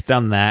 crack,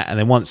 done that. And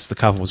then once the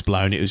cover was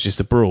blown, it was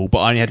just a brawl. But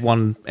I only had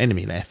 1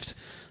 enemy left.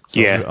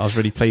 So I was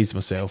really pleased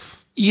with myself.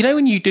 You know,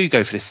 when you do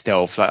go for the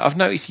stealth, like, I've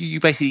noticed you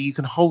basically, you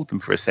can hold them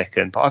for a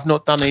second, but I've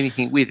not done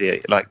anything with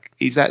it. Like,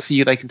 is that so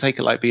they can take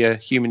it, like, be a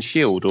human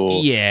shield?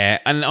 Or yeah,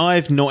 and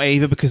I've not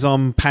either, because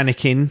I'm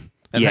panicking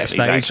at that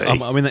stage.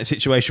 Exactly. I'm in that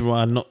situation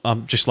where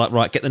I'm just like,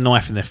 right, get the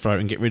knife in their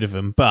throat and get rid of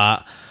them.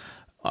 But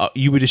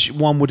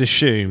one would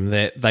assume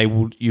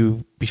that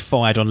you be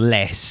fired on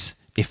less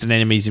if an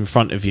enemy's in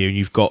front of you and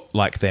you've got,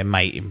 like, their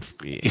mate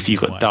if you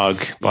got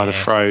Doug by the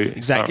throat.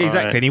 Exactly.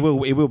 And he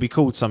will be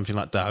called something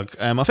like Doug.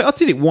 I think I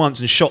did it once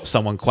and shot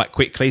someone quite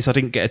quickly, so I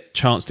didn't get a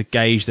chance to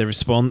gauge their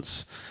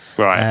response.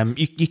 Right.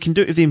 You can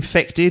do it with the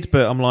infected,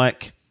 but I'm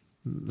like,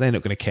 they're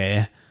not going to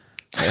care.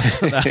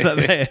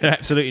 They're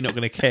absolutely not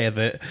going to care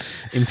that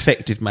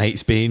infected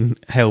mate's being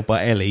held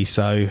by Ellie.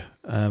 So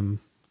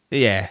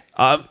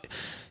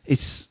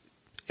it's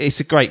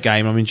a great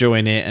game. I'm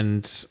enjoying it,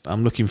 and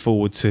I'm looking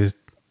forward to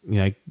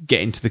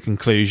getting to the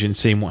conclusion,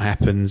 seeing what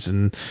happens,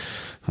 and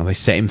they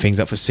setting things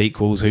up for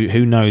sequels.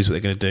 Who knows what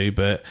they're going to do?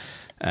 But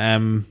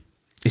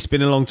it's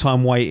been a long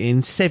time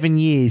waiting. 7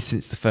 years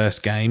since the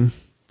first game,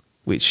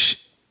 which,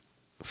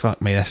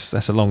 fuck me,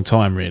 that's a long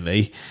time,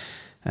 really.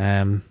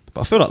 But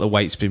I feel like the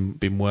wait's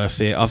been worth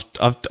it.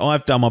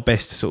 I've done my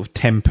best to sort of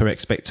temper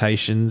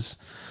expectations.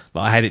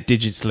 Like, I had it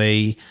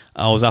digitally.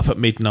 I was up at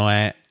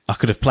midnight. I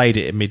could have played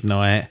it at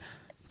midnight,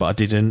 but I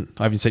didn't.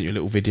 I even sent you a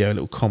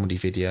little comedy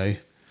video.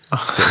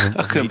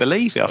 I couldn't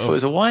believe it. I thought it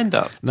was a wind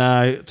up.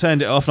 No,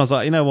 turned it off, and I was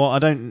like, you know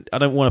what? I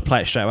don't want to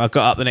play it straight away. I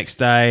got up the next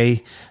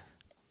day,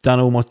 done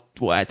all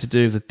what I had to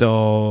do with the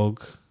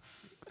dog,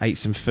 ate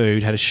some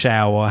food, had a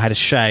shower, had a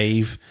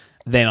shave.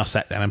 Then I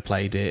sat down and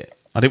played it.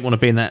 I didn't want to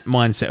be in that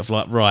mindset of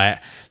like, right,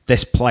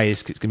 let's play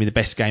this 'cause it's going to be the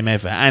best game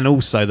ever. And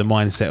also the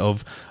mindset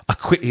of, I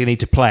quickly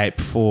need to play it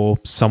before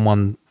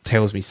someone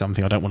tells me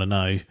something I don't want to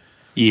know.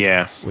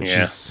 Yeah. Which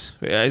is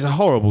a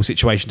horrible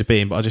situation to be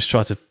in, but I just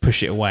try to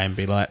push it away and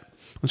be like,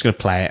 I'm just going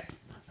to play it.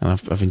 And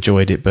I've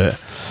enjoyed it. But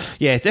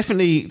yeah,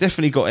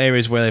 definitely got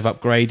areas where they've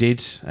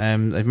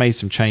upgraded. They've made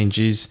some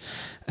changes.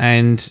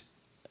 And,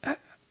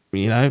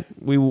 we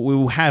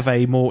will have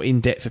a more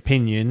in-depth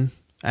opinion.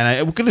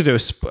 And we're going to do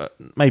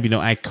maybe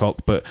not Adcock,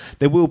 but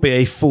there will be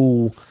a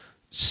full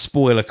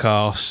spoiler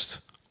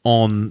cast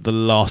on The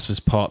Last of Us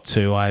Part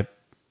 2. I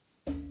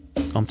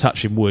I'm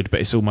touching wood, but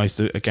it's almost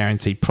a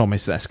guaranteed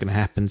promise that's going to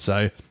happen.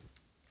 So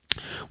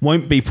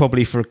won't be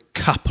probably for a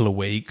couple of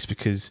weeks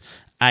because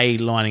A,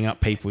 lining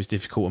up people is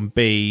difficult, and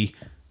B,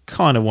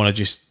 kind of want to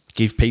just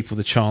give people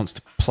the chance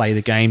to play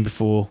the game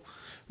before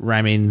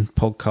ramming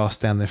podcasts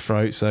down their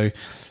throat. So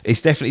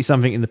it's definitely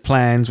something in the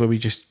plans where we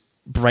just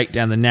break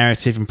down the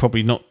narrative and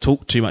probably not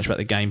talk too much about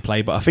the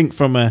gameplay. But I think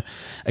from a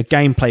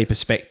gameplay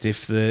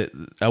perspective,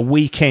 a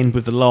weekend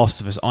with The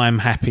Last of Us, I'm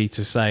happy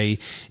to say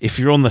if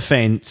you're on the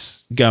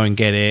fence, go and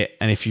get it.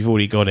 And if you've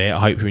already got it, I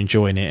hope you're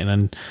enjoying it.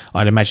 And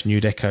I'd imagine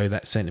you'd echo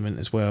that sentiment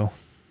as well.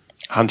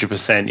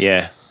 100%,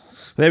 yeah.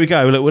 There we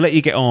go. Look, we'll let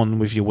you get on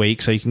with your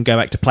week so you can go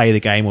back to play the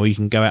game, or you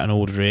can go out and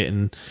order it,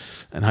 and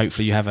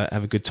hopefully you have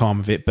a good time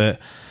with it. But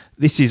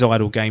this is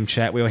Idle Game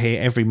Chat. We are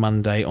here every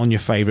Monday on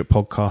your favourite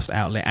podcast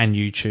outlet and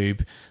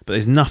YouTube. But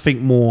there's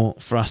nothing more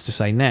for us to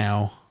say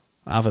now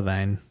other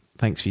than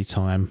thanks for your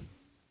time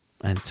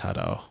and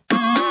ta-da.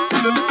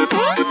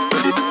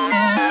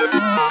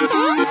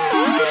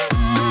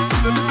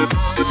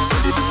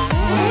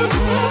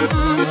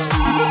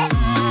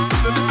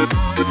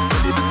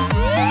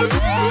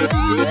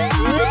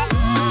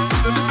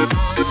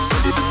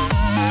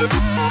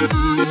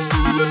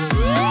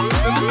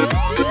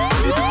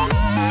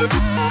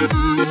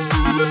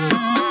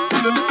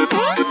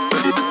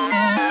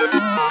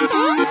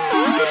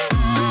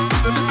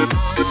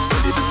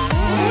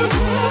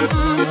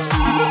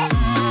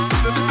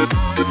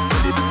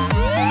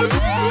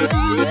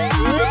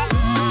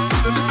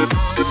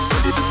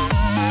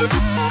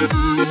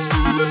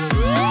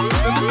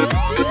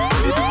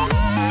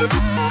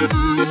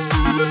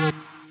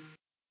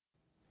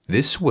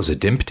 This was a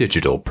DIMP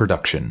Digital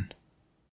production.